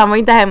mycket. Alltså han var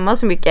inte hemma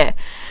så mycket.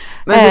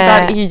 Men det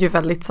där är ju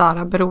väldigt så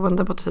här,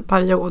 beroende på typ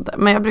period.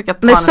 Men jag brukar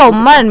ta men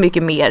sommaren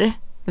mycket mer.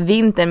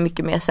 Vintern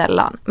mycket mer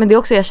sällan. Men det är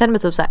också, jag känner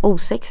mig typ så här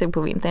osexig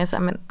på vintern. Jag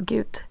säger, men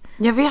gud.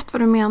 Jag vet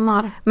vad du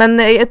menar. Men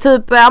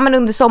typ, men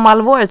under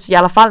sommarhalvåret i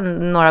alla fall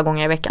några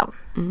gånger i veckan.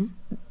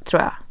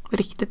 Tror jag.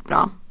 Riktigt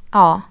bra.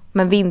 Ja,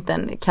 men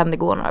vintern kan det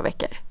gå några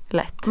veckor.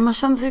 Lätt. Man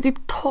känner sig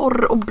typ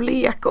torr och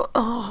blek och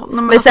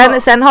men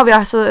sen har vi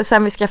alltså,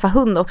 sen vi skaffade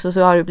hund också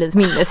så har det blivit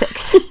mindre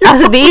sex.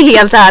 Alltså det är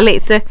helt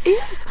ärligt. Är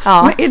det så?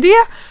 Ja. Men är det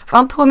för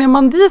Antonia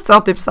Mandi sa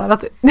typ så här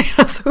att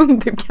deras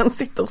hund typ kan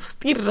sitta och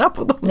stirra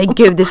på dem. Nej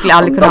gud, det skulle jag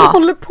aldrig kunna de ha.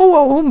 håller på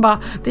och hon bara,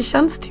 det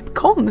känns typ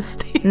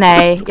konstigt.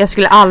 Nej, jag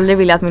skulle aldrig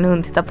vilja att min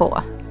hund tittar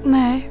på.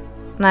 Nej.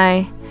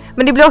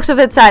 Men det blir också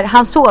för att så här,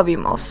 han sover ju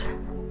med oss.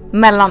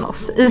 Mellan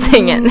oss i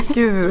sängen.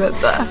 Gud.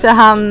 Så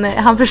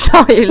han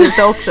förstör ju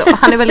lite också.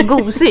 Han är väldigt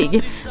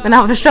gosig, men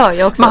han förstör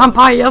ju också. Men han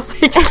pajar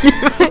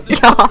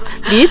sexlivet. Ja,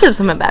 det är ju typ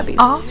som en bebis.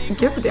 Ja,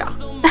 gud ja.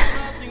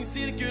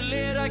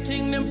 Cirkulerar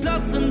kring den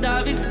platsen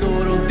där vi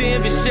står och det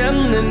vi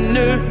känner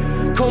nu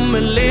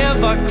kommer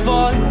leva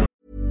kvar.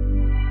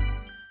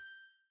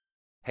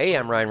 Hey,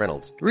 I'm Ryan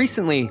Reynolds.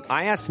 Recently,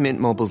 I asked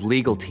Mint Mobile's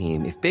legal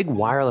team if big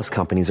wireless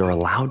companies are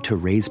allowed to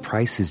raise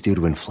prices due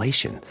to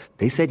inflation.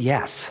 They said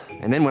yes.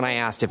 And then when I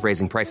asked if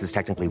raising prices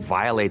technically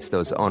violates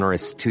those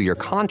onerous 2-year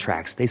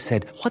contracts, they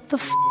said, "What the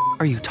f***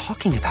 are you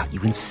talking about,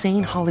 you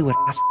insane Hollywood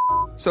ass?"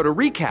 So to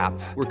recap,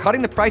 we're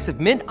cutting the price of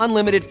Mint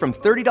Unlimited from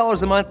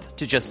 $30 a month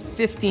to just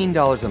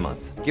 $15 a month.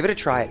 Give it a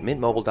try at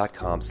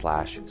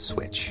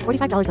mintmobile.com/switch.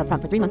 $45 up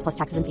front for 3 months plus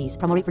taxes and fees.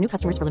 Promo rate for new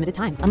customers for limited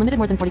time. Unlimited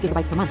more than 40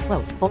 gigabytes per month.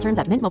 Slows full terms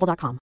at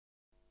mintmobile.com.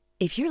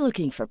 If you're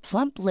looking for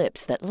plump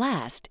lips that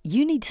last,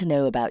 you need to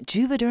know about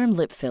Juvederm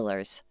lip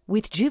fillers.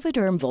 With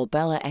Juvederm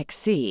Volbella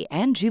XC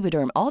and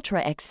Juvederm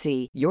Ultra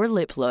XC, your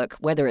lip look,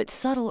 whether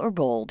it's subtle or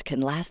bold, can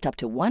last up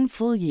to 1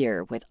 full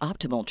year with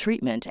optimal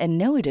treatment and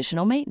no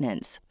additional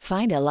maintenance.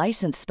 Find a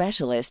licensed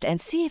specialist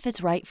and see if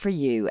it's right for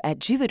you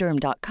at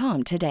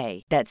Juvederm.com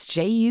today. That's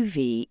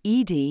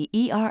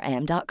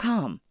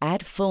JUVEDERM.com.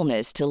 Add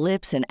fullness to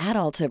lips in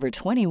adults over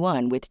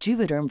 21 with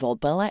Juvederm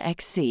Volbella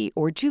XC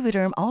or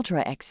Juvederm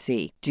Ultra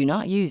XC. Do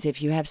not use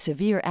if you have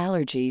severe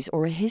allergies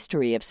or a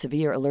history of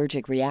severe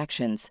allergic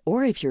reactions,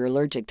 or if you're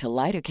allergic to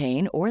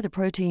lidocaine or the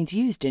proteins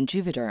used in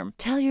Juvederm.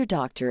 Tell your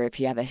doctor if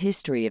you have a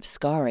history of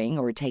scarring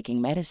or taking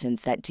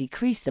medicines that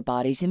decrease the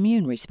body's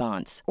immune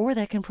response or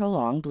that can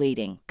prolong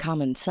bleeding.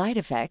 Common side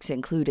effects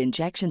include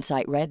injection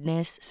site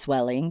redness,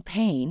 swelling,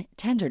 pain,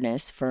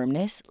 tenderness,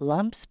 firmness,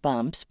 lumps,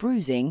 bumps,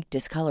 bruising,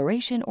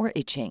 discoloration, or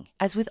itching.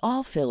 As with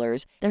all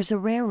fillers, there's a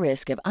rare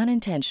risk of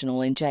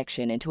unintentional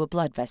injection into a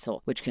blood vessel,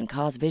 which can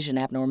cause vision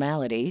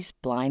abnormalities,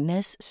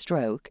 blindness,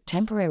 stroke,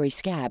 temporary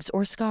scabs,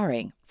 or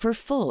scarring. For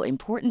full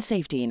important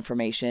safety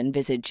information,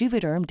 visit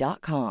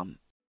Juvederm.com.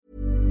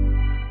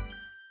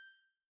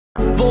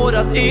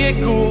 Vårat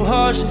eko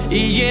hörs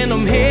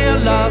igenom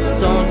hela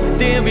stan.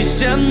 Det vi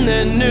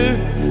känner nu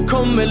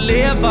kommer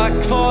leva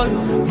kvar.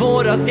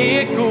 Vårat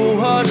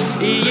eko hörs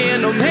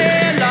igenom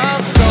hela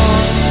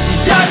stan.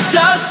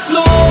 Hjärtat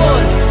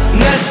slår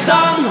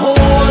nästan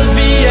hål.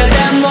 Vi är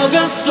en av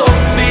en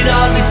sort, blir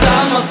aldrig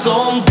samma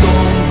som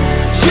dem.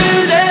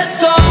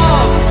 Ljudet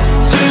av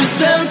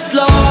 1000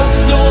 slag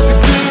slår för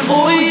du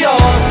och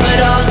jag. För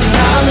allting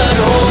handlar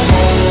om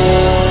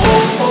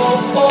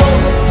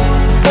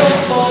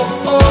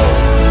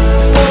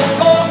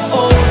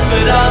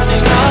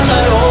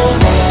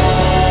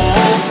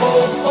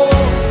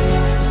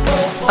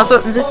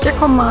Alltså vi ska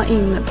komma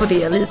in på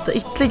det lite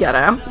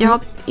ytterligare.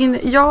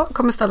 Jag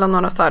kommer ställa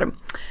några så här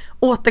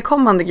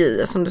återkommande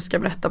grejer som du ska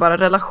berätta, bara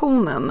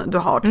relationen du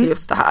har till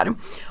just det här.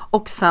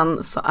 Och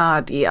sen så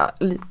är det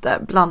lite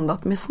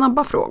blandat med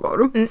snabba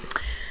frågor.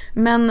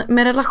 Men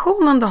med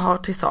relationen du har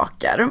till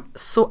saker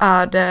så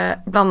är det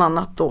bland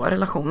annat då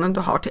relationen du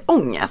har till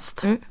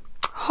ångest.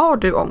 Har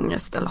du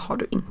ångest eller har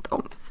du inte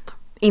ångest?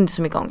 Inte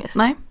så mycket ångest.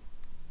 Nej.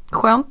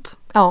 Skönt.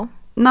 Ja.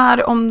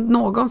 När om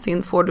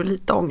någonsin får du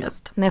lite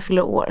ångest? När jag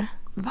fyller år.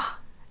 Va?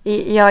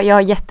 Jag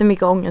har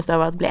jättemycket ångest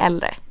över att bli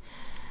äldre.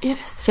 Är det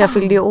sant? Så jag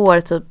fyllde ju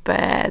år typ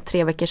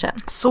 3 veckor sedan.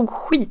 Såg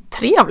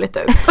skittrevligt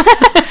ut.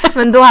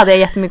 Men då hade jag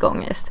jättemycket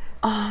ångest.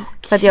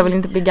 Okay. För att jag vill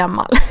inte bli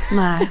gammal.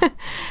 Nej.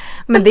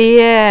 Men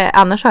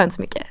annars har jag inte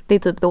så mycket. Det är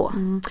typ då.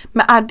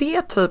 Men är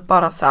det typ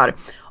bara så här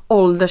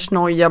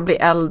åldersnoja, bli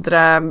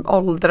äldre,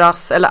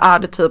 åldras, eller är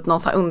det typ någon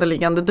så här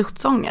underliggande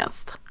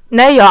dödsångest?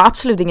 Nej, jag har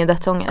absolut ingen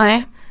dödsångest.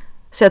 Nej.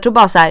 Så jag tror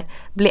bara så här,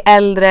 bli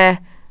äldre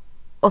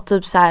och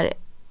typ så här,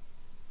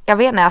 jag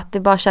vet inte, att det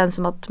bara känns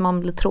som att man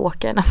blir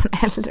tråkigare när man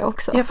är äldre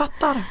också. Jag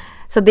fattar.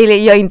 Så jag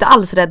är inte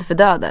alls rädd för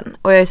döden.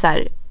 Och jag är så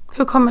här,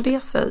 hur kommer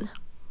det sig?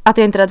 Att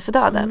jag inte är rädd för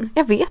döden?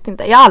 Jag vet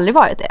inte, jag har aldrig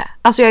varit det.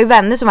 Alltså jag har ju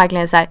vänner som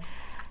verkligen är så här,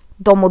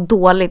 de mår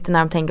dåligt när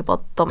de tänker på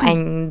att de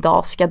en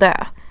dag ska dö.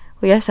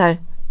 Och jag är så här,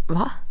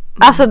 va?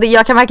 Alltså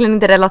jag kan verkligen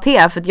inte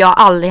relatera för att jag har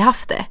aldrig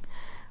haft det.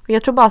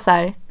 Jag tror bara så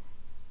här,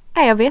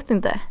 nej jag vet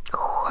inte.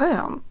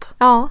 Skönt.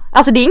 Ja,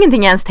 alltså det är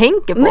ingenting jag ens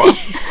tänker på.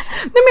 Nej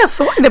men jag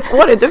såg det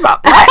på dig, du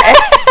bara nej.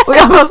 Och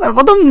jag bara såhär,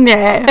 vadå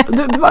nej? Och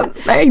du bara,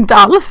 nej inte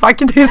alls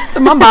faktiskt.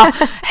 Man bara,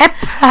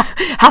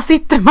 här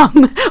sitter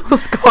man och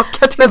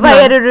skakar till. Men vad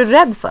är det du är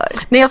rädd för?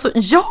 Nej alltså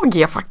jag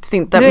är faktiskt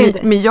inte.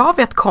 Men jag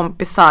vet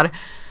kompisar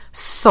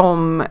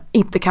som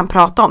inte kan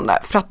prata om det.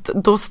 För att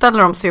då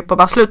ställer de sig upp och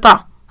bara sluta.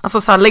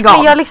 Alltså såhär, lägg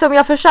av. Men jag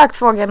har försökt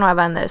fråga några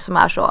vänner som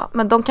är så.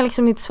 Men de kan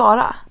liksom inte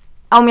svara.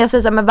 Om jag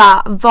säger så här,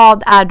 men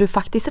vad är du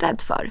faktiskt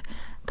rädd för?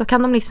 Då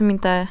kan de liksom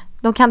inte...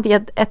 De kan inte ge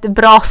ett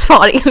bra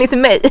svar enligt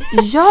mig.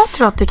 Jag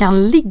tror att det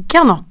kan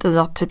ligga något i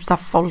att typ så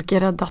här, folk är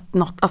rädda att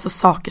alltså,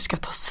 saker ska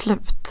ta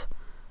slut.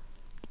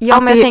 Ja,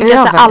 att men jag tänker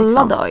att alla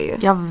liksom. dör ju.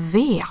 Jag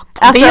vet.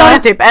 Alltså, det gör det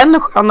typ ännu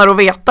skönare att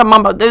veta.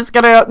 Man bara, du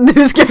ska dö.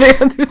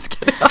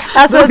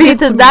 Alltså det är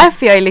typ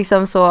därför jag är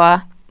liksom så...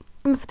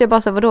 För jag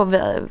bara så, vadå?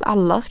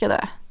 Alla ska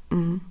dö.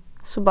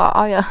 Så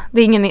bara, ja.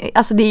 Det är ingen...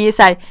 Alltså det är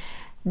så här...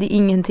 Det är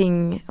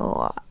ingenting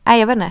och... Nej,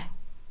 jag vet inte.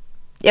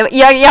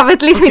 Jag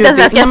vet liksom inte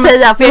ens vad jag ska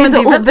säga, för jag är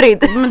så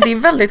obrydd. Men det är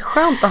väldigt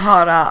skönt att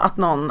höra att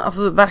någon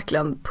alltså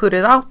verkligen put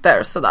it out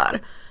there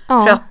sådär.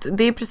 Ja. För att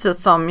det är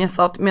precis som jag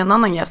sa med en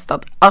annan gäst,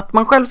 att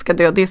man själv ska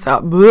dö, det är så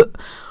här,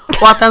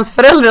 och att ens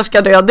föräldrar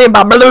ska dö, det är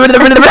bara det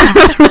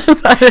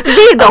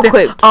är dock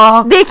sjukt.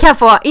 Ja. Det kan jag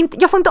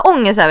får inte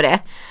ångest över det.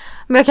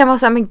 Men jag kan vara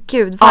såhär, men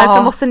gud,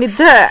 varför måste ni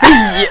dö?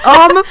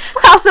 Ja, men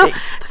alltså,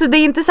 så det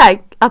är inte så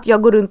här att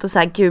jag går runt och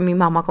säger, gud, min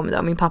mamma kommer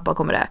dö, min pappa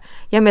kommer dö.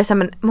 Jag är mer såhär,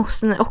 men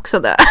måste ni också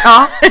dö?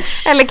 Ja.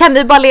 Eller kan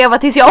ni bara leva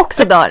tills jag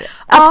också dör?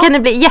 Alltså kan ni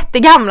bli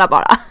jättegamla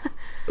bara?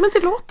 Men det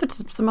låter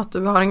typ som att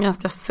du har en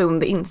ganska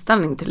sund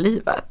inställning till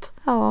livet.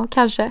 Ja,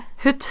 kanske.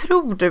 Hur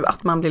tror du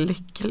att man blir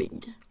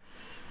lycklig?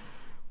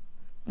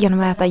 Genom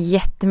att äta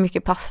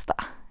jättemycket pasta.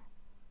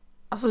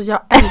 Alltså jag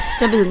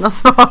älskar dina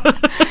svar.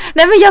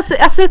 Nej men jag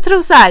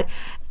tror så här,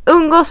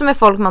 umgås med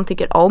folk man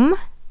tycker om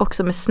och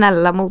som är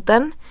snälla mot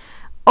en,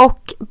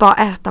 och bara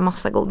äta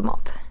massa god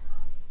mat.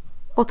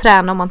 Och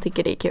träna om man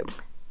tycker det är kul.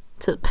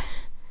 Typ.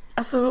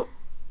 Alltså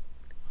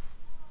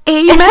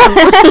amen.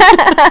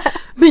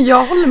 Men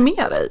jag håller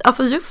med dig.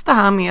 Alltså just det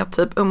här med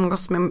typ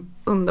umgås med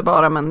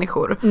underbara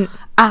människor.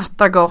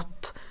 Äta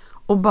gott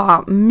och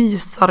bara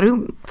mysa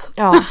runt.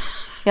 Ja,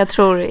 jag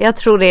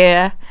tror det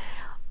är.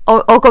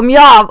 Och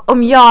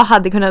om jag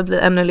hade kunnat bli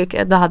ännu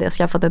lyckligare, då hade jag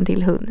skaffat en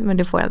till hund. Men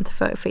det får jag inte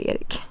för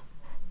Erik.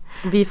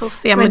 Vi får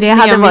se. Men det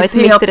hade varit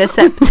mitt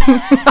recept.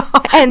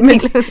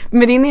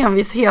 Med din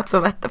envishet så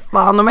vet jag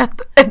fan om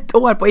ett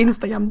år på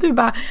Instagram. Du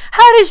bara,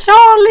 här är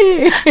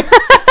Charlie.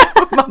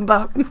 Och man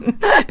bara,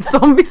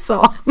 som vi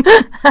sa.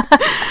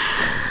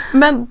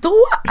 Men då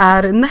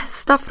är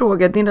nästa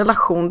fråga din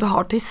relation du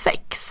har till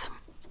sex.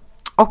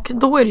 Och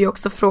då är det ju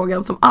också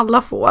frågan som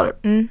alla får.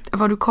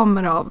 Vad du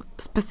kommer av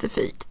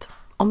specifikt.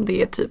 Om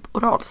det är typ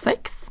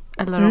oralsex.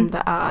 Eller om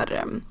det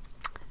är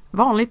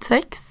vanligt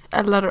sex.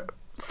 Eller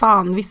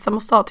fan, vissa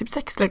måste ha typ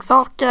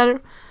sexleksaker.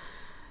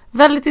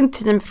 Väldigt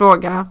intim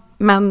fråga.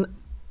 Men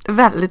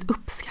väldigt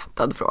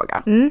uppskattad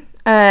fråga.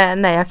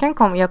 Nej,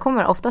 jag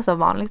kommer oftast av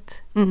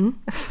vanligt.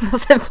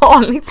 Alltså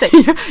vanligt sex.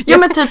 Ja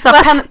men typ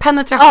såhär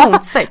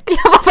penetrationssex.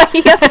 Vad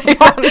heter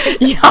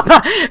vanligt?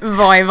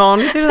 Vad är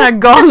vanligt i den här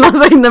galna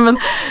sidan? Men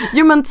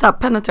jo men såhär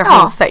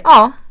penetrationssex.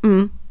 Ja.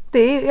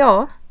 Det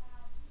är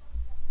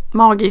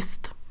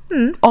magiskt.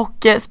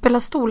 Och spelar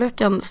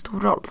storleken stor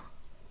roll?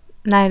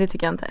 Nej, det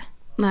tycker jag inte.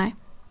 Nej.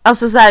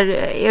 Alltså så här,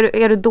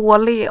 är du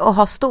dålig och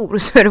har stor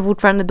så är du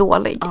fortfarande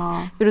dålig.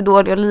 Är du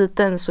dålig och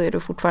liten så är du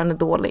fortfarande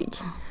dålig.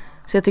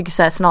 Så jag tycker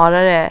så här,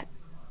 snarare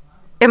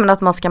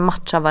att man ska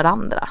matcha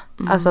varandra.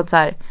 Alltså att så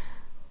här,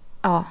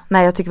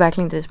 nej jag tycker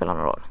verkligen inte det spelar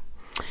någon roll.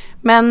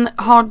 Men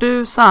har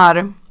du så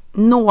här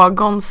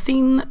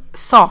någonsin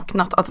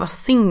saknat att vara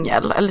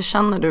singel? Eller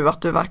känner du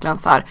att du verkligen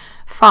så här,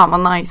 fan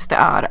vad nice det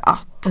är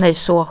att... Nej,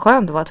 så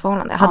skönt att vara ett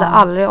förhållande. Jag hade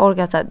aldrig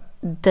orkat så här,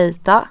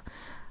 dejta.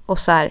 Och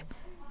så här,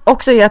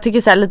 också jag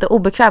tycker så här, lite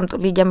obekvämt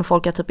att ligga med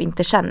folk jag typ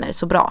inte känner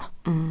så bra.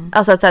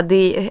 Alltså att så här,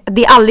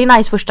 det är aldrig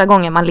nice första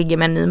gången man ligger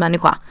med en ny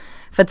människa.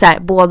 För att så här,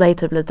 båda är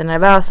typ lite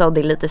nervösa och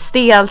det är lite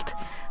stelt.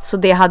 Så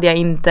det hade jag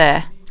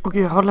inte... Och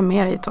jag håller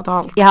med dig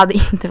totalt. Jag hade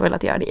inte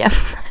velat göra det igen.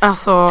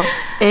 Alltså,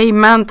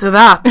 amen to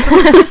that.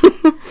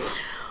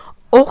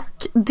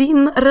 Och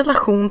din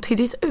relation till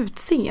ditt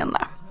utseende.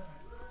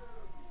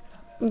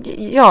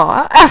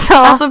 Ja,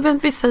 alltså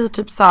vi säger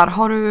typ så här,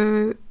 har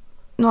du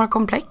några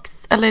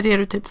komplex? Eller är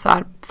du typ så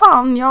här,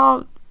 fan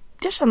jag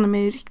känner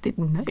mig riktigt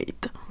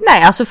nöjd?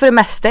 Nej, alltså för det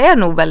mesta är jag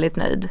nog väldigt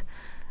nöjd.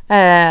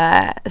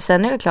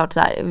 Sen är det klart så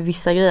här,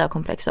 vissa grejer har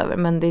komplex över.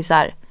 Men det är så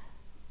här,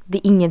 det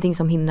är ingenting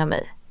som hindrar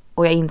mig.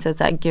 Och jag inser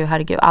så här, gud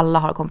herregud, alla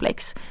har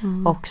komplex.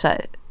 Och så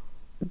här,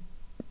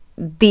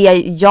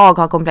 det jag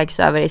har komplex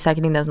över är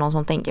säkert inte ens någon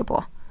som tänker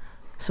på.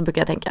 Så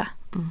brukar jag tänka.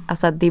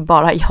 Alltså det är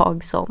bara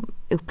jag som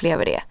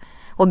upplever det.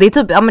 Och det är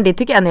typ, men det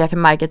tycker jag ändå jag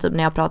kan märka typ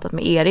när jag har pratat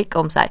med Erik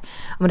om så här,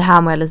 men det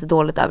här mår jag lite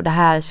dåligt över, det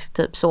här är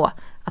typ så.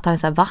 Att han är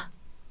så här, va?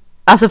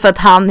 Alltså för att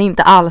han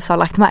inte alls har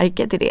lagt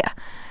märke till det.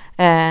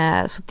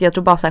 Så jag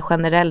tror bara så här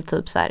generellt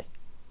typ så här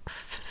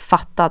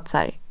fattat så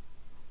här,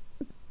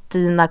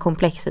 dina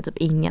komplex är typ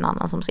ingen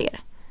annan som ser.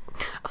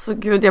 Alltså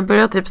gud, jag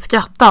börjar typ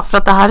skratta för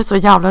att det här är så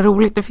jävla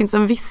roligt. Det finns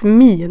en viss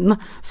min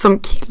som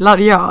killar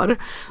gör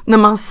när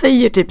man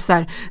säger typ så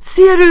här: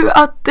 ser du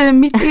att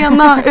mitt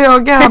ena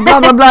öga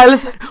bla bla bla eller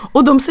så här.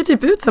 Och de ser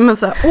typ ut som en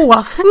så här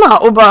åsna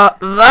och bara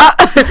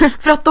va?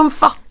 För att de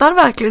fattar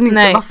verkligen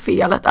inte vad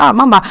felet är.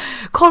 Man bara,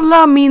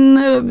 kolla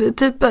min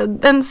typ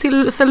en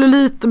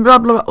cellulit bla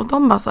bla bla. Och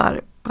de bara så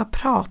här, vad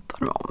pratar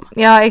de om?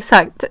 Ja,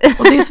 exakt.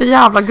 Och det är så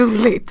jävla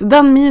gulligt.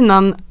 Den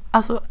minen,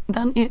 alltså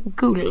den är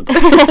guld.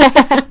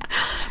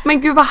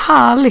 Men gud vad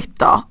härligt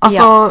då.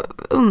 Alltså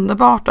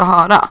underbart att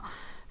höra.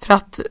 För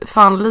att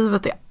fan,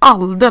 livet är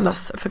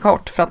alldeles för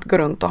kort för att gå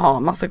runt och ha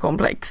massa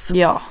komplex.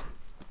 Ja.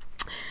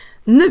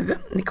 Nu,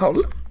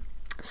 Nicole,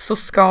 så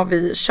ska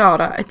vi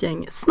köra ett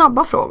gäng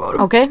snabba frågor.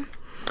 Okej.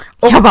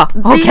 Och jag bara,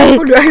 okej.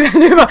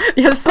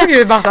 Jag såg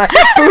ju bara så här.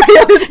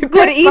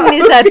 Går in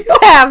i så här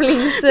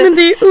tävlings. Men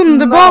det är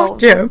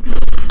underbart ju.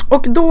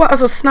 Och då,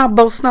 alltså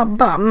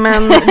snabba,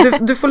 men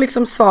du får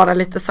liksom svara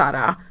lite så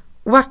här: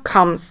 what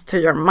comes to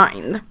your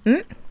mind?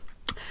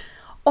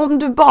 Om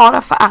du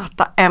bara får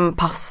äta en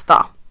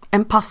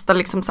pasta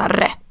liksom så här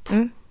rätt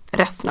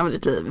resten av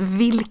ditt liv,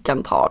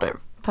 vilken tar du?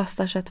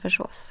 Pasta,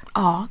 köttfärssås.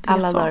 Ja, det är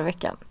alla så. dagar i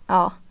veckan.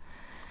 Ja.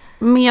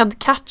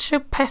 Med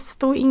ketchup,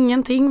 pesto,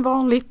 ingenting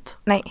vanligt?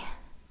 Nej.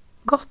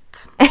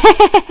 Gott.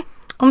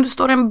 Om du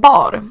står i en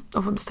bar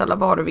och får beställa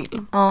vad du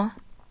vill. Ja.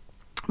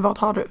 Vad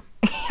tar du?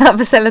 Jag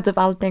beställer typ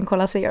alltid en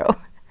Cola Zero.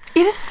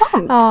 Är det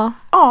sant? Ja.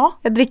 Ja.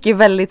 Jag dricker ju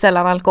väldigt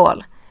sällan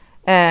alkohol.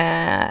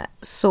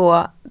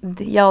 Så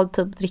jag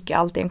typ dricker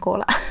alltid en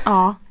cola.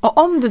 Ja. Och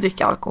om du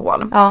dricker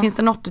alkohol, finns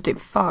det något du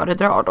typ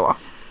föredrar då?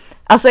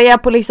 Alltså är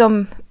jag på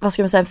liksom, vad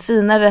ska man säga, en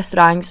finare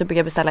restaurang så brukar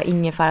jag beställa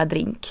ingefära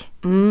drink.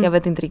 Jag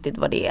vet inte riktigt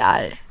vad det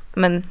är,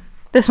 men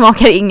det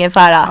smakar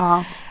ingefära.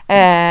 Ja.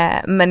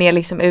 Men är jag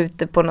liksom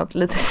ute på något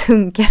lite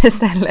sunkare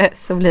ställe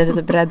så blir det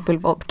typ Red Bull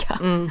vodka.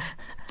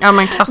 Ja,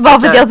 men klassiker.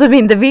 Bara för att jag typ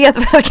inte vet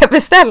vad jag ska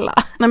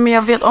beställa. Nej, men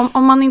jag vet,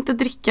 om man inte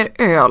dricker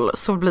öl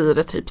så blir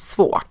det typ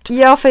svårt.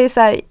 Ja, för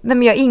så här, nej,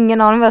 men jag har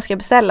ingen aning vad jag ska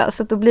beställa.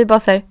 Så då blir det bara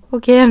så här,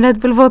 okej, en Red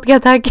Bull vodka,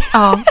 tack.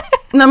 Ja,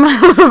 nej men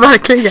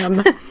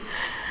verkligen.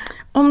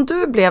 Om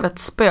du blev ett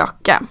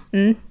spöke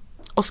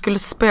och skulle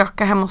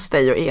spöka hemma hos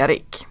dig och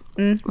Erik,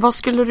 vad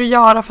skulle du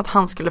göra för att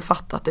han skulle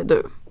fatta att det är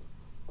du?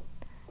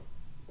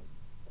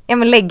 Ja,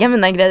 men lägga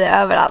mina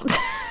grejer överallt.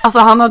 Alltså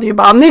han hade ju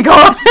bara,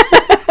 Nicole.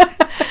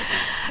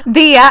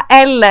 Det,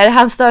 eller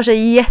han stör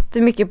sig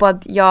jättemycket på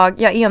att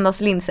jag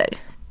endagslinser.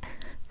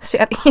 Så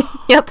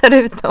jag tar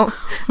ut dem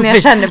när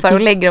jag känner för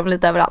och lägger dem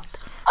lite överallt.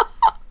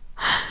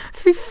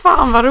 Fy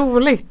fan vad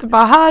roligt.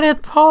 Bara här är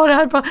ett par,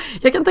 här är ett par.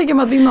 Jag kan tänka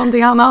mig att det är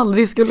någonting han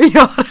aldrig skulle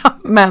göra,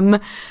 men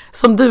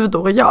som du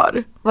då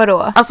gör.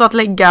 Vadå? Alltså att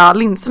lägga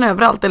linserna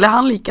överallt, eller är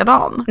han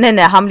likadan? Nej,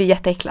 han blir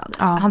jätteäcklad.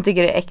 Ja. Han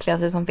tycker det är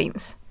äckligaste som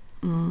finns.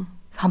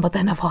 Han bara,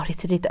 den har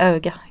varit i ditt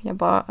öga. Jag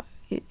bara,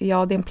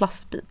 ja, det är en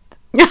plastbit.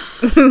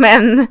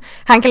 Men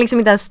han kan liksom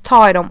inte ens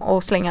ta i dem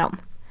och slänga dem.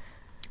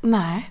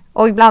 Nej.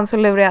 Och ibland så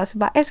lurar jag så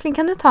bara, älskling,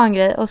 kan du ta en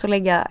grej? Och så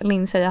lägga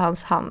linser i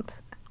hans hand.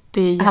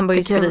 Det är jättekul. Han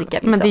börjar skrika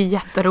liksom. Men det är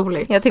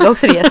jätteroligt. Jag tycker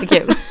också det är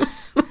jättekul.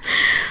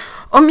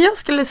 Om jag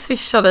skulle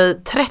swisha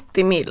dig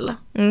 30 mil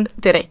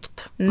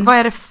direkt, vad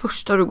är det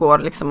första du går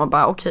liksom och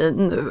bara, okej,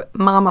 nu,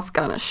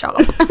 mamma's gonna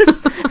shop.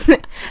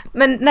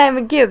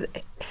 men gud,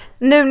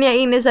 nu när jag är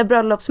inne i så här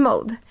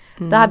bröllopsmode,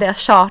 då hade jag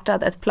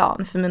chartat ett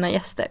plan för mina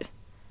gäster.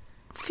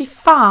 Fy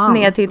fan.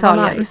 Ner till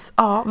Italien. Nice.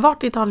 Ja,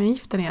 vart i Italien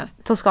gifter ni er?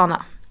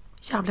 Toscana.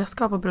 Jävlar, jag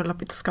ska på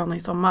bröllop i Toscana i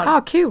sommar.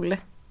 Ja, kul.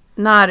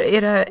 När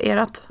är det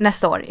ert?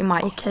 Nästa år, i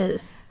maj. Okej.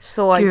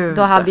 Så Gud.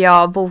 då hade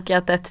jag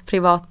bokat ett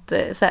privat,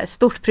 så här,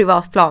 stort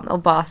privatplan och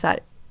bara så här,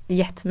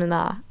 gett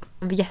mina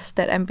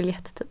gäster en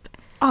biljett typ.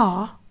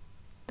 Ja.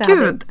 Det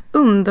Gud,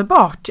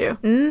 underbart ju.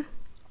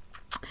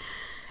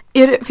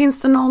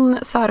 Finns det någon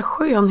så här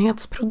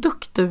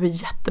skönhetsprodukt du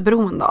är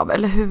jätteberoende av?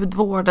 Eller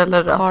hudvård?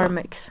 Eller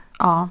Carmex.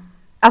 Ja.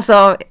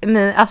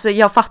 Alltså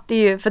jag fattar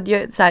ju, för att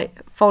jag, så här,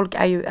 folk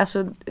är ju,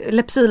 alltså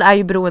Lypsyl är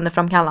ju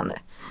beroendeframkallande.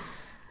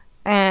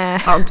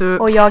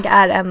 Och jag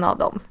är en av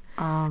dem.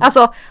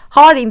 Alltså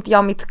har inte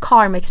jag mitt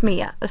Carmex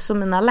med, så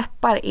mina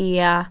läppar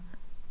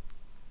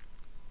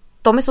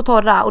de är så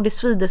torra och det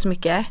svider så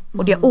mycket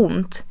och det gör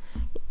ont.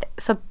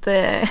 Så att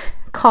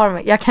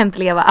Carmex, jag kan inte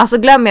leva. Alltså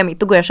glömmer jag mitt,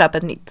 då går jag och köper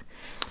ett nytt.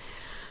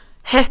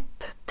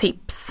 Hett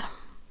tips.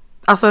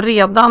 Alltså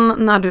redan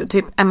när du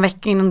typ en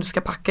vecka innan du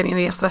ska packa din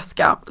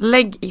resväska,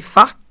 lägg i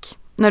fack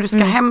när du ska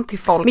hem till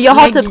folk. Men jag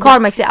har typ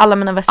Carmex i alla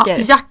mina väskor.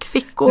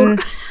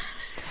 Jackfickor.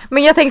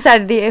 Men jag tänker så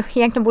här,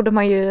 egentligen borde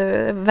man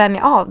ju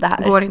vänja av det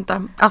här. Går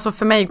inte. Alltså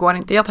för mig går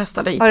inte. Jag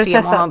testade i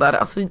 3 månader.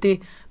 Alltså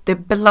det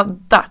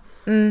blödde.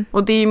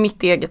 Och det är ju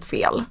mitt eget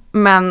fel.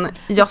 Men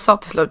jag sa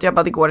till slut, jag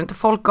bara, det går inte.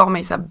 Folk gav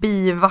mig så här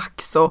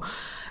bivax och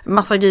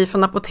massa grejer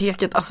från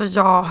apoteket. Alltså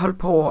jag höll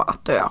på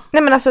att dö.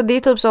 Nej, men alltså det är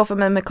typ så för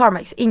mig med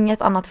Carmex.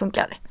 Inget annat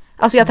funkar.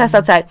 Alltså jag har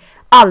testat så här,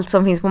 allt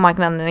som finns på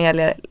marknaden när det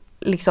gäller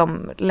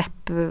liksom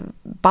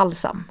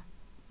läppbalsam.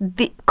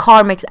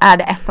 Carmex är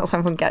det enda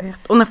som funkar.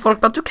 Och när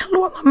folk bara, du kan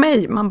låna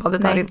mig. Man bara, det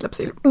där är inte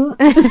Lypsyl.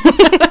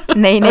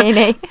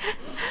 Nej.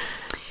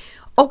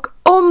 Och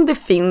om det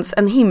finns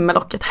en himmel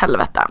och ett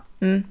helvete.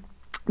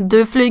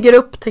 Du flyger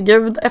upp till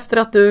Gud efter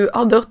att du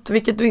har dött,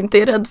 vilket du inte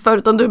är rädd för,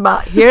 utan du bara,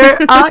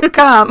 here I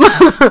come.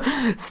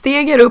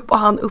 Steger upp och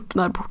han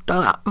öppnar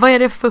portarna. Vad är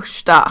det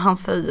första han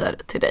säger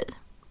till dig?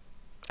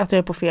 Att jag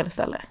är på fel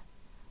ställe.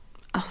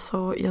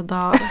 Alltså, jag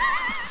dör.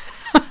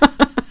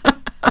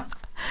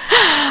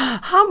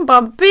 Han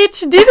bara,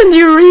 bitch, didn't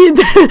you read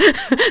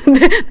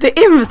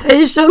the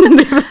invitation?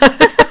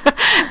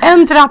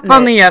 En trappa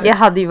ner. Jag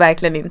hade ju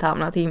verkligen inte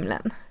hamnat i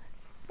himlen.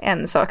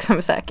 En sak som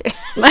är säker.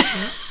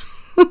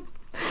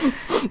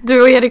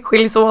 Du och Erik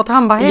skiljs åt,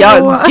 han bara, hej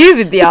då. Ja,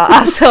 gud ja.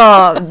 Alltså,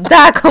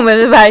 där kommer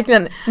vi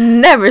verkligen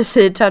never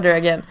see each other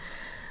again.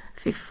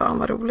 Fy fan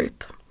vad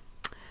roligt.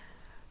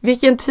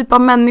 Vilken typ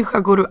av människa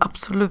går du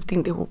absolut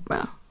inte ihop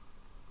med?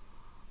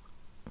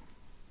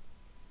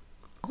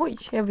 Oj,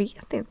 jag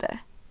vet inte.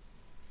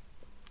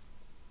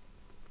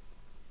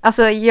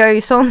 Alltså jag är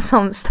ju sån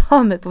som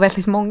stör mig på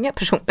väldigt många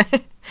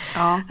personer.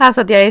 Ja.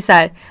 Alltså att jag är så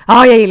här,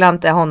 jag gillar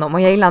inte honom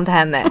och jag gillar inte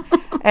henne.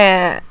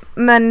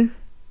 Men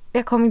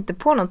jag kommer inte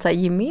på något så här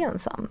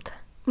gemensamt.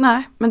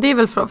 Nej, men det är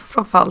väl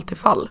från fall till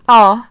fall.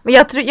 Ja, men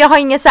jag har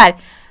ingen så här,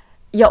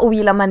 jag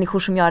ogillar människor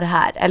som gör det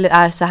här eller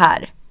är så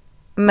här.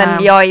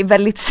 Men jag är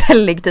väldigt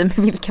selektiv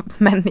med vilka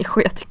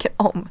människor jag tycker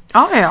om.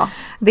 Ja.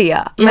 Det.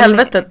 I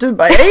helvetet, du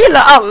bara, jag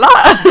gillar alla.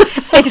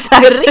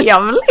 Exakt.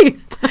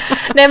 Trevligt.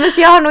 Nej, men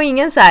så jag har nog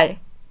ingen så här.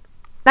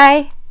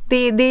 Nej,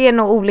 det är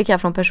nog olika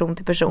från person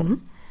till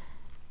person.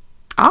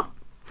 Ja.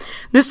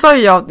 Nu sa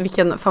jag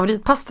vilken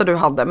favoritpasta du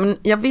hade, men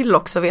jag vill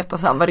också veta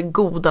så här, vad det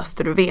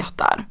godaste du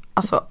vet är.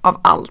 Alltså av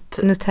allt.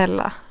 Typ.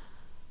 Nutella.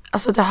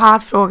 Alltså det här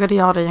frågade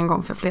jag dig en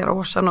gång för flera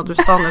år sedan och du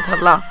sa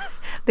Nutella.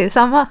 Det är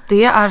samma.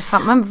 Det är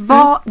samma. Men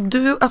vad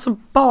du, alltså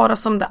bara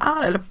som det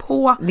är eller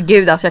på?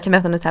 Gud, alltså jag kan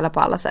äta Nutella på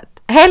alla sätt.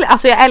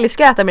 Alltså jag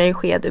älskar att äta med en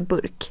sked ur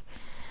burk.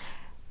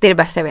 Det är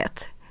det bästa jag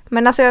vet.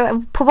 Men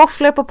alltså på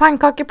våfflor, på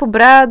pannkakor, på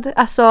bröd,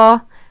 alltså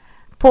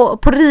på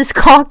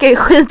riskakor är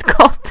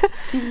skitgott.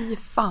 Fy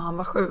fan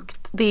vad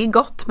sjukt. Det är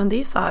gott, men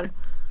det är så här.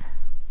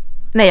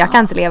 Nej, jag kan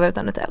inte leva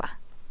utan Nutella.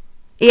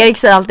 Erik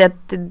säger alltid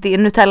att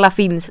Nutella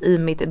finns i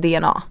mitt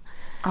DNA.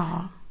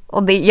 Ja.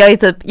 Och jag är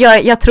typ,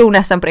 jag tror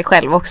nästan på det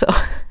själv också.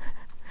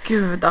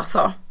 Gud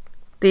alltså.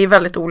 Det är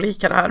väldigt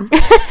olika det här.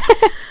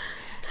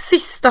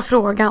 Sista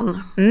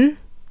frågan.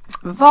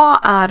 Vad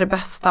är det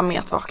bästa med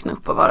att vakna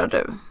upp och vara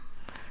du?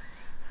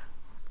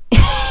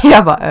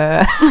 Jag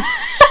bara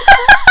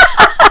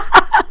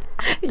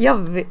jag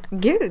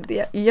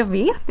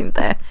vet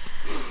inte.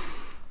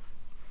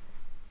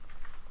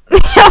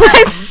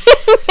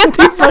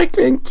 Det är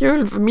verkligen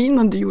kul, för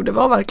minnen du gjorde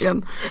var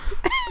verkligen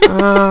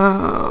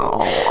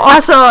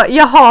Alltså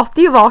jag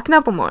hatar ju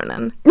vakna på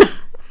morgonen.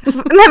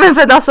 Nej, men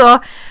för att alltså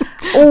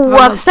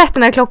oavsett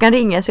när klockan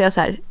ringer så är jag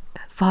så här,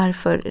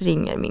 varför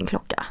ringer min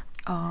klocka?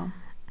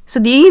 Så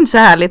det är inte så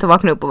härligt att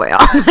vakna upp och vara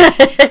jag.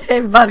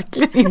 Nej,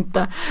 verkligen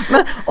inte.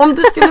 Men om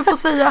du skulle få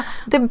säga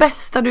det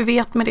bästa du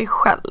vet med dig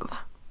själv.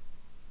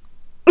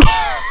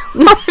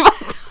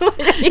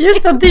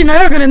 Just att dina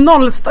ögon är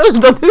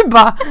nollställda. Du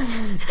bara,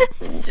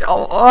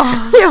 ja.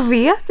 Jag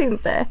vet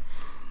inte.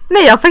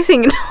 Nej, jag har faktiskt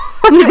ingen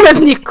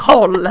Men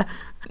Nicole,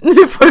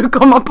 nu får du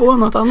komma på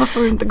något, annars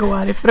får du inte gå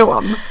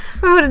härifrån.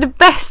 Men vad är det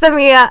bästa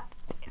med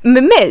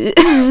mig?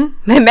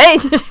 Med mig?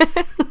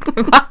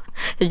 Va?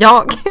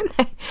 Jag?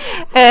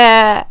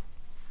 Nej.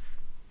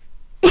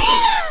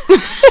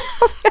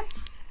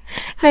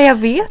 Nej, jag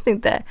vet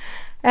inte.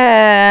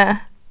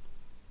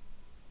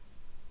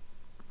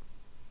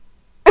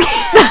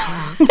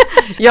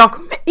 Jag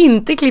kommer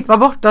inte klippa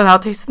bort den här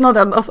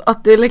tystnaden. Alltså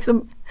att det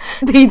liksom,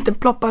 det inte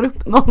ploppar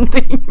upp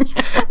någonting.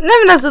 Nej,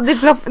 men alltså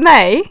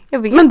nej, jag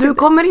vet men du inte.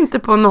 kommer inte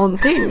på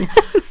någonting.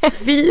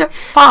 Fy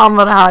fan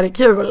vad det här är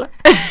kul.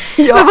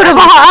 Men vad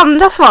har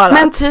andra svarat?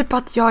 Men typ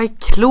att jag är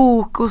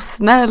klok och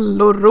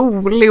snäll och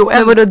rolig och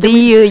älskar. Det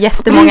är ju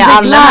jättemånga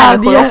andra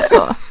människor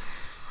också.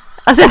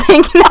 Alltså jag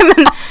tänker, nej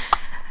men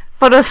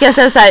vadå ska jag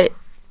säga så här?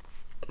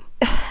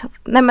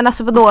 Nej men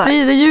alltså vadå?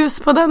 Sprider ljus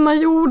på denna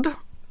jord.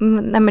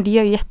 Nej men det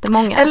gör ju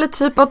jättemånga. Eller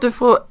typ att du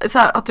får så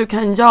här, att du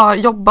kan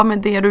jobba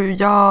med det du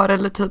gör,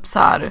 eller typ så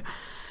här.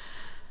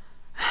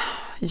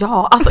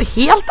 Ja, alltså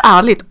helt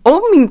ärligt,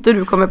 om inte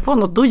du kommer på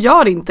något, då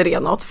gör inte det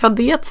något, för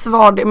det är ett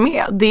svar det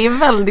med. Det är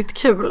väldigt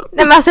kul.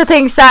 Nej men alltså jag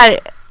tänker så här,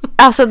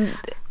 alltså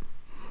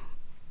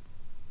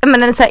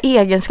men en så här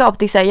egenskap,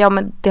 det är så här, ja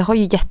men det har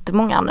ju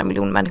jättemånga andra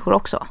miljoner människor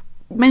också.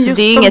 Men just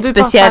det är inget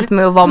speciellt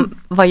med att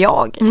vara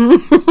jag.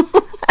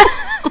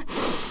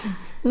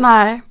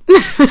 Nej.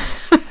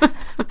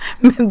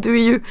 Men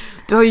du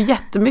har ju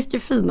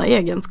jättemycket fina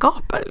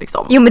egenskaper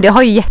liksom. Jo men det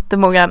har ju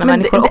jättemånga andra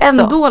människor också. Men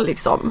ändå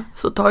liksom,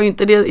 så tar ju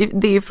inte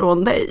det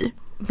ifrån dig.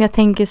 Men jag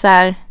tänker så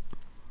här,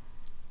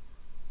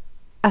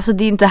 alltså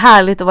det är ju inte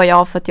härligt att vara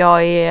jag för att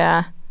jag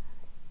är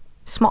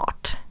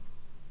smart.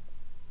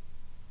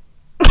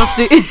 Fast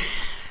du...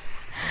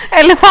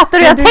 Eller fattar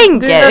du jag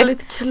tänker? Du är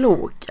väldigt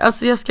klok.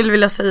 Alltså jag skulle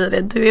vilja säga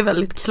det. Du är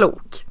väldigt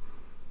klok.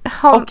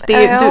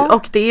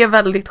 Och det är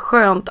väldigt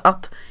skönt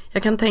att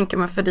jag kan tänka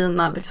mig för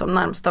dina liksom,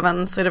 närmsta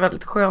vänner så är det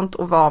väldigt skönt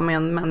att vara med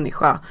en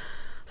människa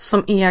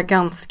som är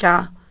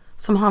ganska,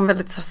 som har en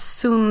väldigt så här,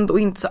 sund och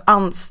inte så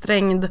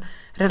ansträngd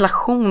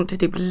relation till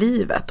typ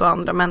livet och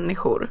andra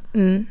människor.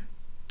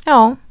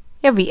 Ja,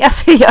 jag vet.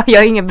 Alltså, jag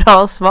har inget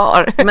bra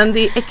svar. Men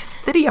det är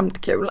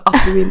extremt kul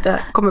att du inte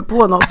kommer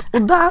på något.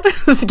 Och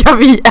där ska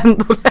vi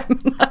ändå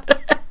lämna det.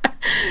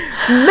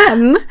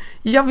 Men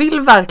jag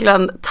vill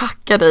verkligen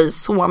tacka dig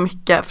så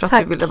mycket för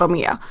att du ville vara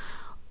med.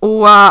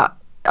 Och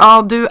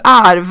ja, du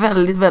är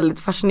väldigt, väldigt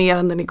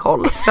fascinerande,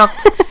 Nicole. För att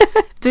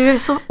du är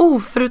så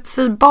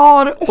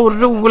oförutsägbar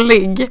och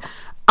rolig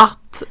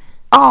att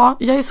ja,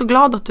 jag är så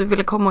glad att du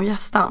ville komma och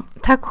gästa.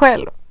 Tack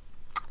själv.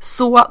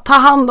 Så ta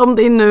hand om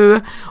dig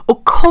nu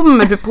och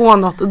kommer du på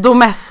något, då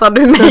messar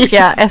du mig. Då ska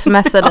jag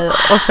smsa dig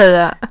och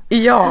säga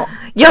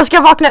jag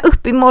ska vakna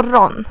upp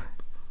imorgon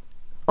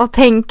och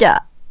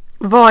tänka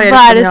vad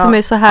är det som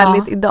är så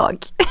härligt idag.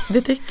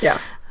 Det tycker jag.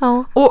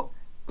 Ja. Och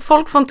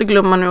folk får inte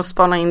glömma nu att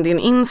spana in din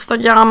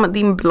Instagram,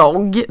 din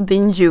blogg,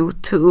 din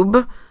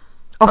YouTube.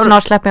 Och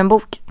snart släpper jag en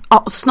bok. Ja,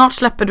 och snart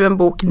släpper du en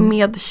bok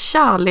med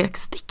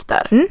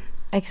kärleksdikter.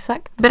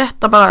 Exakt.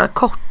 Berätta bara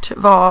kort,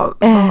 vad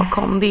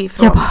kom det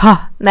ifrån?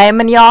 Nej,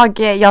 men jag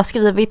har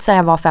skrivit sedan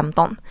jag var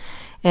 15.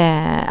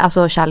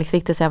 Alltså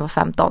kärleksdikter sedan jag var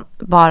 15.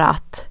 Bara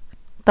att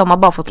de har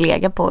bara fått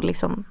lägga på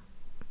liksom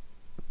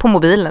på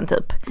mobilen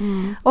typ.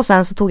 Och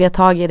sen så tog jag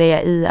tag i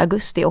det i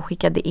augusti och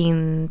skickade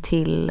in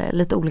till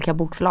lite olika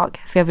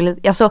bokförlag. För jag ville,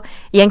 alltså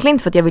egentligen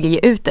inte för att jag ville ge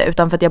ut det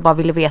utan för att jag bara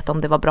ville veta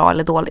om det var bra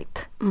eller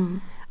dåligt.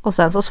 Och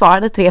sen så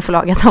svarade 3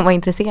 förlag att de var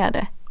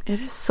intresserade. Är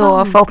det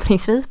så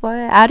förhoppningsvis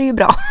är det ju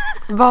bra.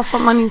 Var får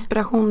man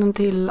inspirationen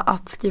till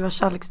att skriva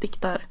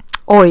kärleksdikter?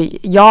 Oj,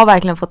 jag har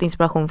verkligen fått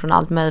inspiration från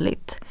allt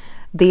möjligt.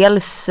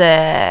 Dels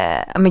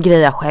med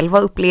grejer jag själv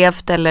har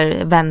upplevt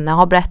eller vänner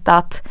har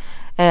berättat.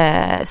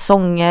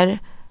 Sånger.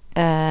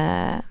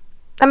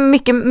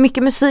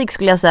 Mycket musik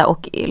skulle jag säga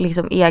och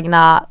liksom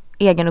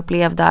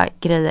egenupplevda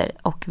grejer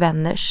och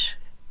vänners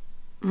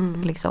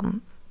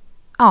liksom,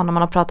 ja, när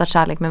man har pratat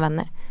kärlek med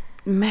vänner.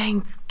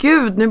 Men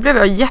gud, nu blev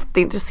jag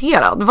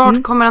jätteintresserad.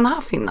 Vart kommer den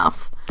här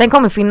finnas? Den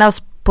kommer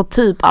finnas på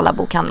typ alla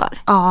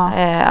bokhandlar.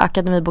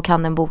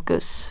 Akademibokhandeln,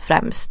 Bokus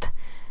främst.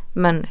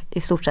 Men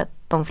i stort sett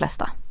de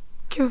flesta.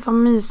 Gud vad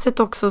mysigt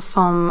också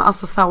som,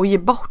 alltså så att ge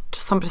bort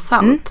som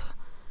present.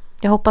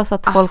 Jag hoppas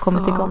att folk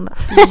kommer till den.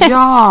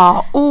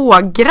 Ja,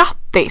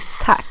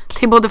 grattis! Tack.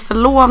 Till både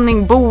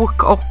förlovning,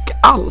 bok och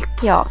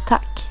allt. Ja,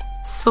 tack.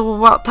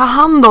 Så ta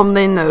hand om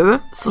dig nu,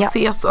 så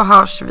ses och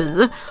hörs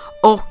vi.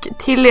 Och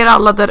till er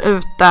alla där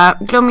ute,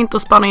 glöm inte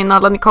att spana in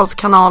alla Nicoles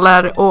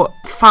kanaler och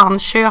fan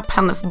köp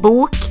hennes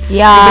bok. Ja. Vi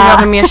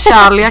behöver mer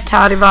kärlek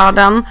här i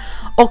världen.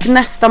 Och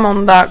nästa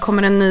måndag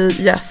kommer en ny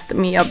gäst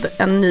med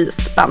en ny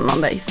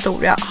spännande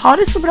historia. Ha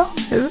det så bra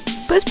nu.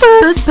 Puss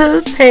puss. Puss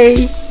puss,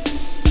 hej.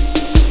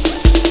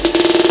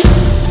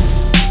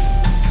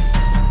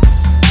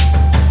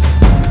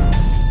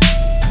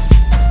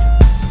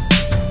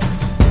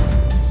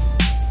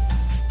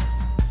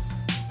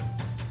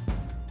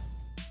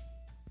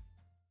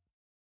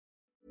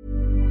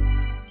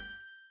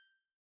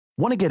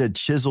 Want to get a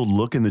chiseled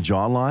look in the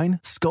jawline?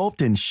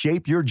 Sculpt and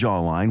shape your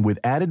jawline with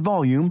added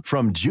volume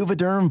from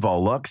Juvederm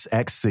Volux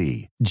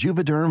XC.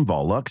 Juvederm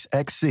Volux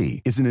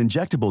XC is an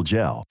injectable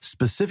gel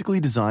specifically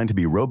designed to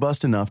be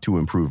robust enough to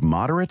improve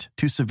moderate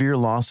to severe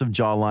loss of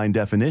jawline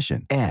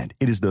definition. And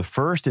it is the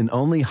first and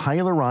only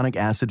hyaluronic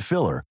acid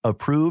filler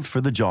approved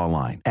for the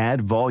jawline.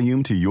 Add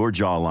volume to your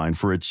jawline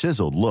for a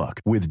chiseled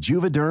look with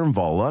Juvederm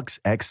Volux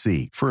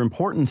XC. For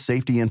important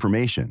safety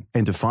information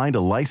and to find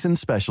a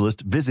licensed specialist,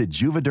 visit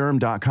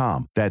Juvederm.com.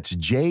 That's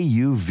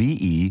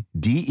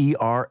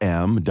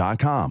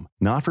JUVEDERM.com.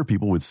 Not for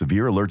people with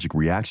severe allergic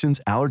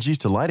reactions, allergies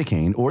to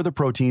lidocaine, or the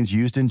proteins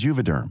used in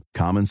Juvederm.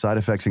 Common side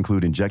effects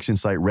include injection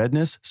site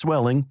redness,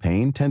 swelling,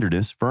 pain,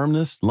 tenderness,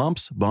 firmness,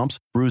 lumps, bumps,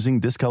 bruising,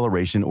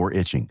 discoloration, or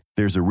itching.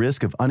 There's a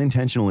risk of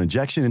unintentional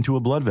injection into a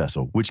blood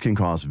vessel, which can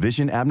cause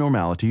vision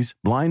abnormalities,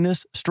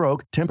 blindness,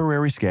 stroke,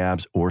 temporary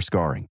scabs, or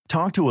scarring.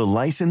 Talk to a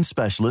licensed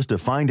specialist to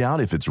find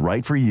out if it's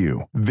right for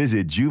you.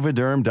 Visit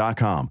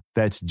Juvederm.com.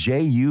 That's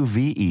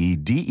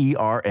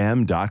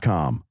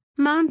JUVEDERM.com.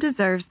 Mom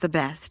deserves the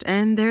best,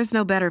 and there's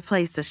no better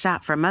place to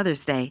shop for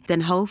Mother's Day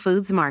than Whole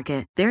Foods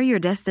Market. They're your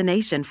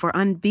destination for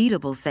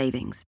unbeatable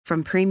savings,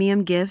 from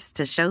premium gifts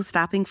to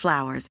show-stopping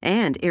flowers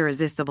and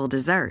irresistible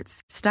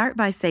desserts. Start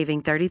by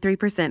saving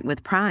 33%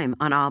 with Prime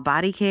on all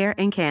body care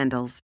and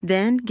candles.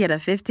 Then get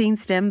a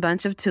 15-stem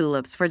bunch of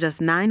tulips for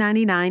just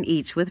 $9.99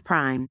 each with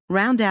Prime.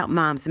 Round out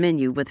Mom's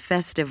menu with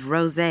festive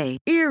rosé,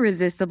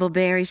 irresistible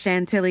berry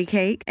chantilly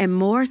cake, and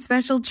more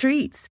special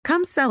treats.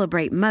 Come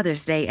celebrate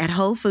Mother's Day at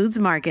Whole Foods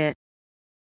Market.